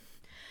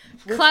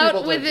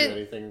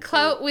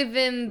 Clout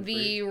within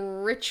the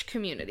rich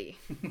community.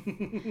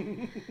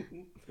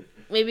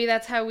 Maybe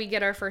that's how we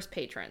get our first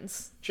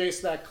patrons.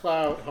 Chase that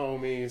clout,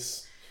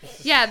 homies.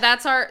 Yeah,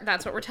 that's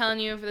what we're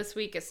telling you for this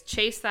week is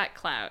chase that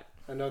clout.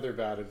 Another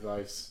bad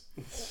advice.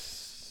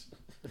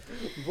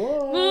 Bye.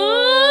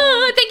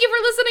 Ooh, thank you for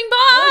listening.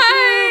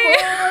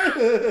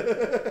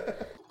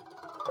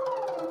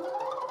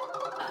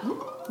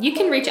 Bye. You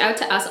can reach out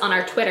to us on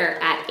our Twitter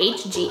at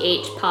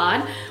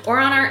HGHPod or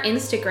on our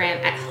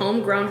Instagram at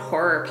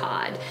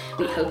HomegrownHorrorPod.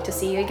 We hope to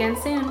see you again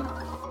soon.